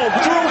world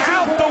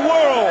throughout the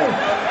world.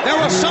 There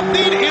was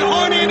something in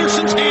Arn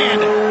Anderson's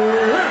hand.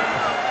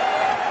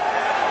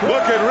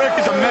 Look at Rick,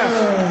 it's a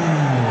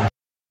mess.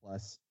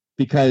 plus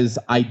because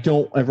I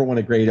don't ever want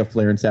to grade a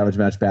Flair and Savage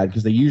match bad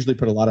because they usually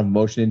put a lot of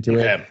emotion into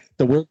it.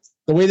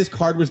 The way this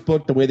card was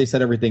booked, the way they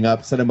set everything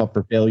up, set him up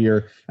for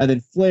failure, and then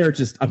Flair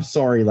just, I'm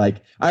sorry, like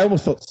I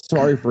almost felt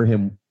sorry for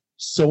him.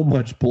 So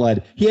much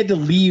blood. He had to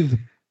leave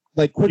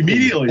like quickly,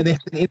 Immediately. and they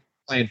had an interview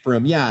plan for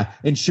him. Yeah,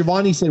 and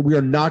Shivani said we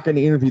are not going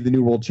to interview the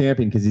new world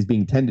champion because he's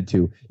being tended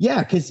to. Yeah,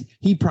 because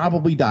he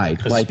probably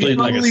died. Like, He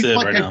like a probably sieve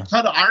fucking right now.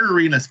 cut an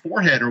artery in his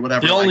forehead or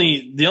whatever. The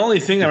only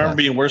thing I remember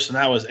being worse than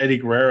that was Eddie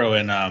Guerrero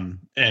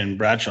and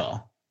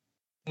Bradshaw.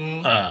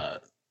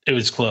 It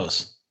was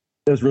close.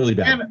 It was really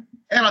bad.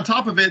 and on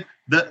top of it,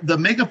 the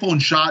megaphone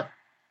shot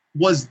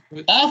was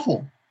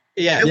awful.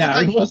 Yeah,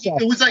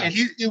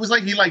 It was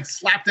like he like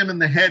slapped him in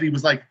the head. He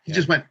was like he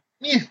just went.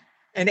 Eh.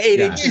 and 8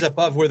 inches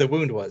above where the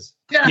wound was.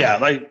 Yeah,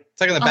 like It's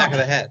like on the back of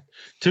the head.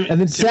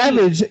 And then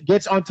Savage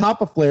gets on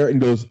top of Flair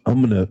and goes,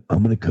 "I'm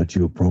gonna cut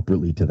you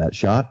appropriately to that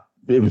shot."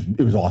 It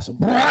was awesome.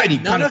 Right, he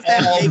None cut of it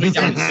that all the way makes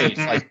down the sense.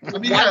 face. Like, I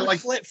mean, Why yeah, would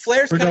like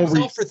Flair's for cut no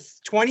himself for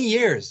 20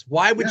 years.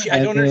 Why would you? I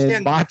don't and then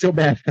understand. Macho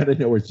Man out of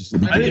nowhere is just.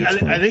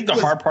 I think the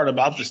hard part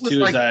about this he was too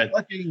like is that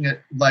fucking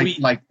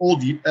like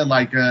old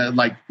like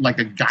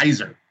a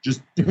geyser.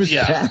 Just It was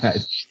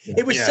bad.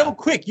 It was so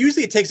quick.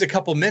 Usually it takes a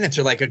couple minutes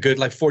or like a good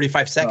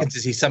 45 seconds to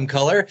see some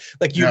color.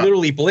 Like you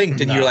literally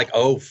blinked and you're like,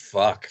 oh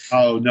fuck.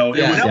 oh no,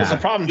 Yeah. that was the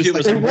problem too.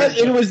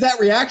 It was that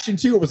reaction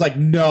too. It was like,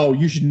 no,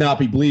 you should not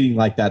be bleeding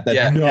like that. That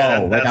Yeah. no, Yeah,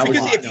 like I was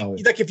Because no.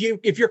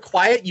 if you're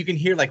quiet, you can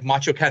hear like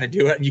Macho kind of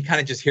do it, and you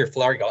kind of just hear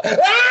Flair go.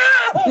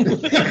 "Ah!"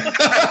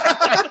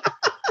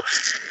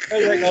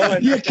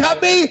 You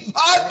cut me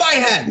on my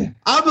head.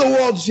 I'm the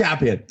world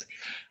champion.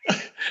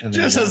 And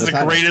Just then has the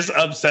that's greatest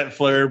upset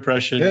Flair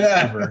impression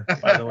ever,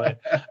 by the way.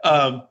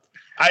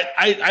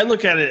 I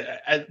look at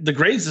it, the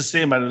grade's the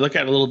same, but I look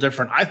at it a little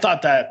different. I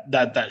thought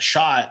that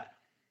shot,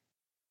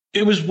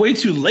 it was way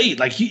too late.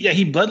 Like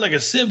he bled like a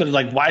sieve, but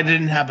like, why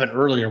didn't it happen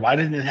earlier? Why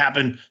didn't it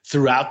happen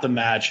throughout the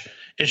match?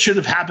 It should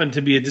have happened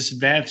to be a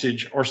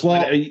disadvantage or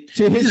Well, something.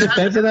 to his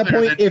defense at that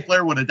point, if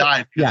Flair would have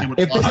died, Yeah, he would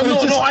have if- lost. it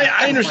was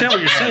I understand what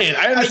you're saying.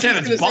 I understand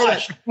I was it's gonna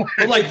say botched.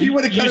 But like if you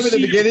would have cut him in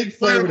the beginning,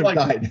 Flair would have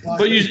died.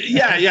 But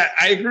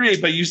I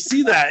agree. But you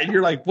see that, and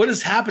you're like, "What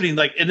is happening?"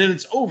 Like, and then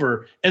it's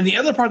over. And the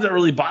other part that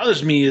really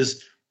bothers me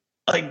is,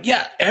 like,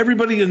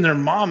 everybody and their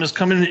mom is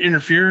coming to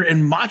interfere,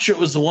 and Macho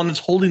is the one that's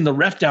holding the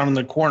ref down in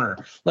the corner.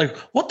 Like,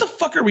 what the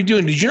fuck are we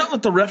doing? Did you not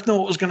let the ref know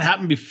what was going to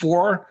happen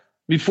before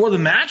the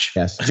match?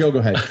 Yes, Joe, go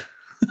ahead.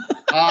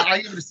 I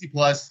give it a C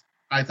plus.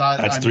 I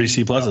thought That's 3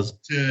 C pluses.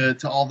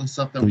 to all the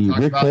stuff that we The talked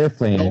Ric about. Flair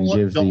fan The-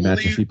 gives the the match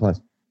a only- C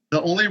plus.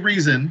 The only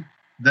reason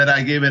that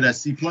I gave it a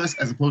C plus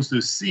as opposed to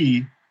a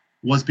C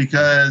was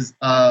because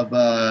of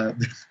The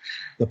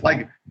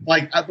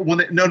when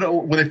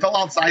they fell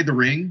outside the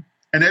ring,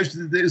 and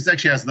it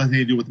actually has nothing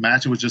to do with the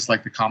match. It was just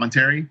like the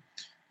commentary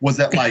was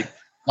that like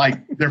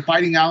they're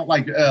fighting out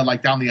like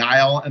down the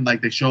aisle, and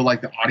like they show like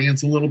the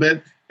audience a little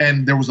bit.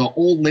 And there was an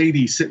old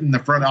lady sitting in the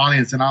front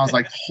audience, and I was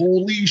like,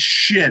 "Holy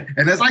shit!"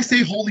 And as I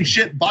say, "Holy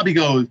shit," Bobby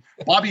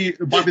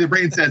the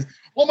Brain says,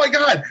 "Oh my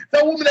God,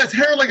 that woman has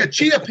hair like a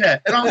cheetah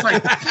pet." And I was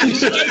like,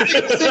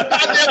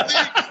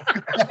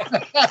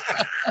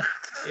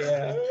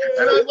 Yeah.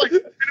 And I was like, and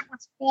it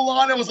was full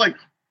on. It was like,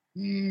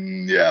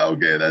 yeah,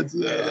 okay,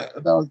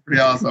 that was pretty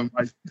awesome.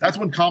 Like, that's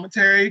when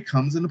commentary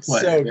comes into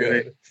play. So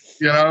good.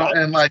 You know,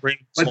 and like, We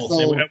but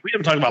so-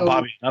 haven't talked about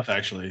Bobby enough,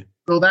 actually.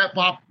 so that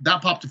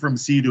popped from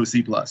C to a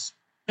C plus.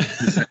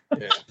 Craig,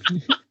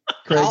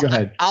 go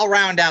ahead. I'll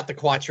round out the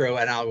Quattro,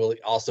 and I will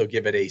also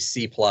give it a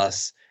C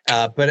plus.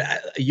 But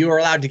you are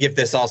allowed to give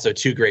this also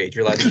 2 grades.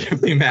 You're allowed to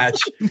give the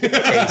match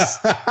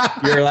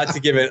you're allowed to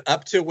give it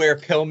up to where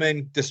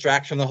Pillman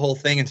distracts from the whole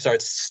thing and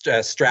starts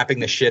strapping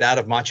the shit out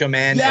of Macho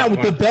Man. Yeah,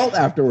 with the belt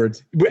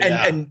afterwards.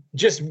 And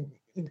just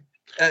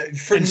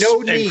for And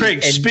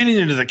Craig and spinning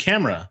into the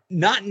camera.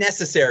 not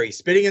necessary,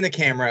 spitting in the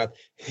camera,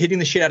 hitting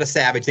the shit out of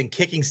Savage, then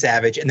kicking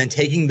Savage, and then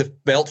taking the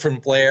belt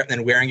from Flair and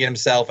then wearing it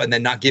himself and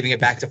then not giving it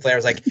back to Flair. I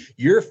was like,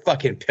 you're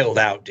fucking pilled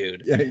out,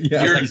 dude. Yeah.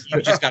 You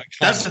just got to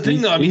That's the thing,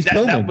 though. I mean, He's that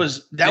Pillman.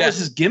 was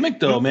his gimmick,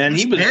 though, man.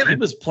 He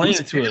was playing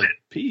it to a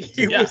piece.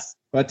 He Yeah. was-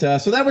 But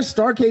so that was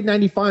Starrcade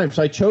 95.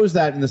 So I chose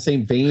that in the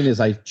same vein as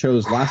I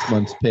chose last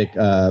month's pick,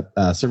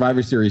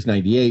 Survivor Series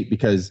 98,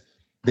 because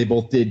they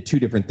both did 2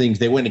 different things.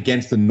 They went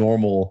against the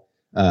normal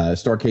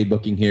Starrcade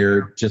booking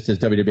here, just as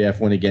WWF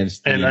went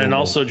against. And normal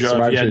also, Joe,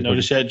 Survivor if you Series had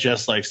noticed yet,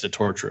 Jess likes to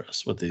torture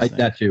us with these booking. things.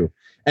 That too.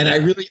 And I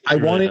He really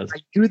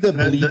knew the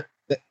belief.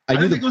 I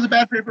didn't think it was a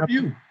bad pay per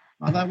view.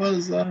 That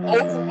was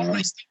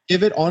I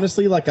give it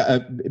honestly like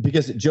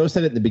because Joe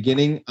said it in the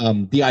beginning.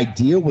 The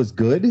idea was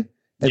good.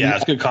 Yeah,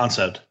 it's a good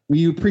concept.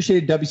 We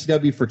appreciated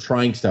WCW for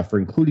trying stuff, for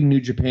including New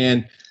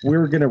Japan.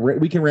 We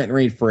can rant and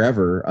rave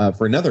forever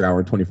for another hour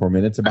and 24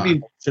 minutes about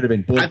should have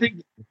been booked.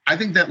 I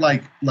think that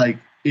like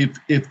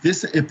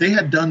if they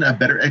had done a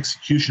better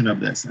execution of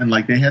this and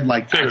like they had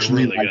like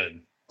actually really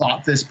good.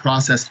 thought this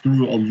process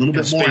through a little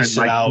bit more and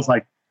like was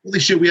like, holy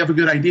shit, we have a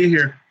good idea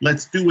here.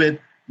 Let's do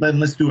it. Then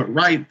let's do it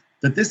right.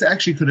 That this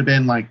actually could have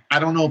been like, I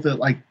don't know if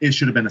it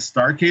should have been a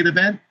Starrcade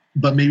event,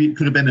 but maybe it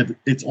could have been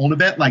its own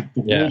event, like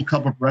the World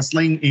Cup of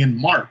Wrestling in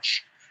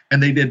March.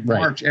 And they did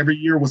March every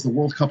year was the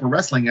World Cup of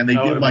Wrestling, and they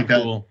did like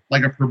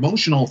a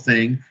promotional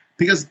thing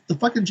because the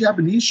fucking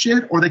Japanese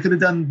shit. Or they could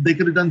have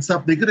done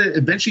stuff. They could have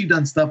eventually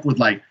done stuff with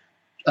like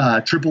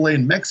AAA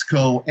in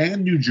Mexico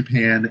and New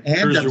Japan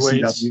and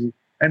WCW,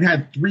 and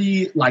had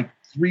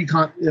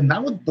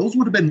those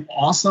would have been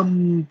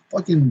awesome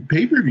fucking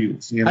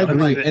pay-per-views. You know? I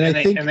agree,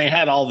 and they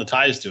had all the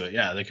ties to it.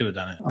 Yeah, they could have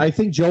done it. I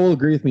think Joe will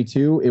agree with me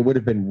too. It would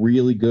have been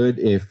really good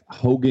if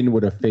Hogan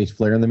would have faced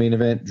Flair in the main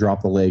event,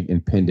 dropped the leg,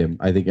 and pinned him.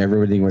 I think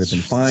everything would have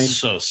been fine.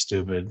 So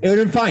stupid. It would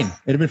have been fine.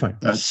 It'd have been fine.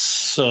 That's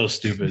so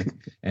stupid.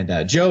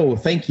 And Joe,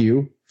 thank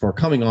you for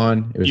coming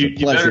on. It was a pleasure.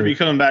 You better be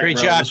coming back. Great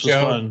job,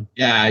 Joe.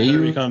 Yeah,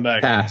 you be coming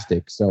back.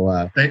 Fantastic.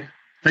 So.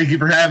 Thank you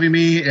for having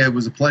me. It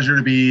was a pleasure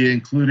to be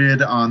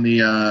included on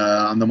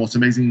the most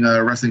amazing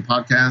wrestling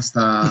podcast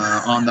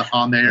on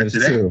the air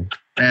today. True.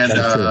 And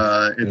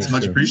it's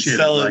much appreciated.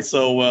 Sell it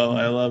so well.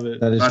 I love it.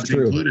 That is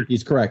true.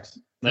 He's correct.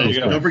 There you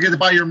go. Don't forget to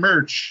buy your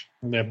merch.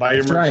 Yeah, buy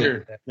your merch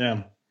here.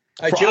 Yeah.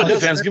 For audio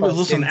fans, give us a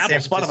listen on Apple,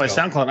 Spotify,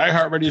 SoundCloud,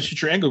 iHeartRadio,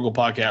 Stitcher, and Google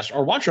Podcasts,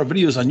 or watch our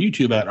videos on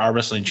YouTube at Our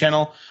Wrestling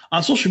Channel.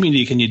 On social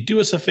media, can you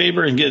do us a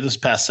favor and get us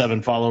past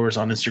 7 followers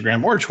on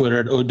Instagram or Twitter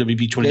at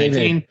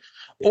OWB2019?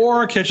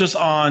 Or catch us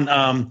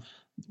on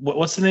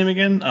what's the name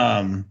again?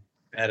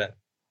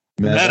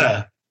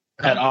 Meta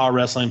at Our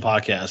Wrestling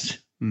Podcast.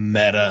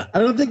 Meta. I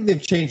don't think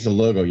they've changed the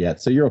logo yet,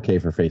 so you're okay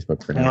for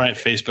Facebook for now. All right,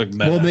 Facebook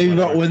Meta. Well, maybe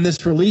about when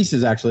this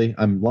releases. Actually,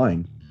 I'm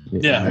lying.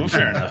 Yeah, well,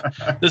 fair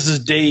enough. This is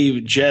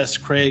Dave, Jess,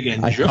 Craig,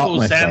 and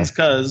Joe Sans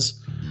Cuz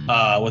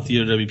with the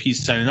OWP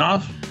signing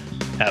off.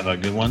 Have a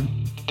good one.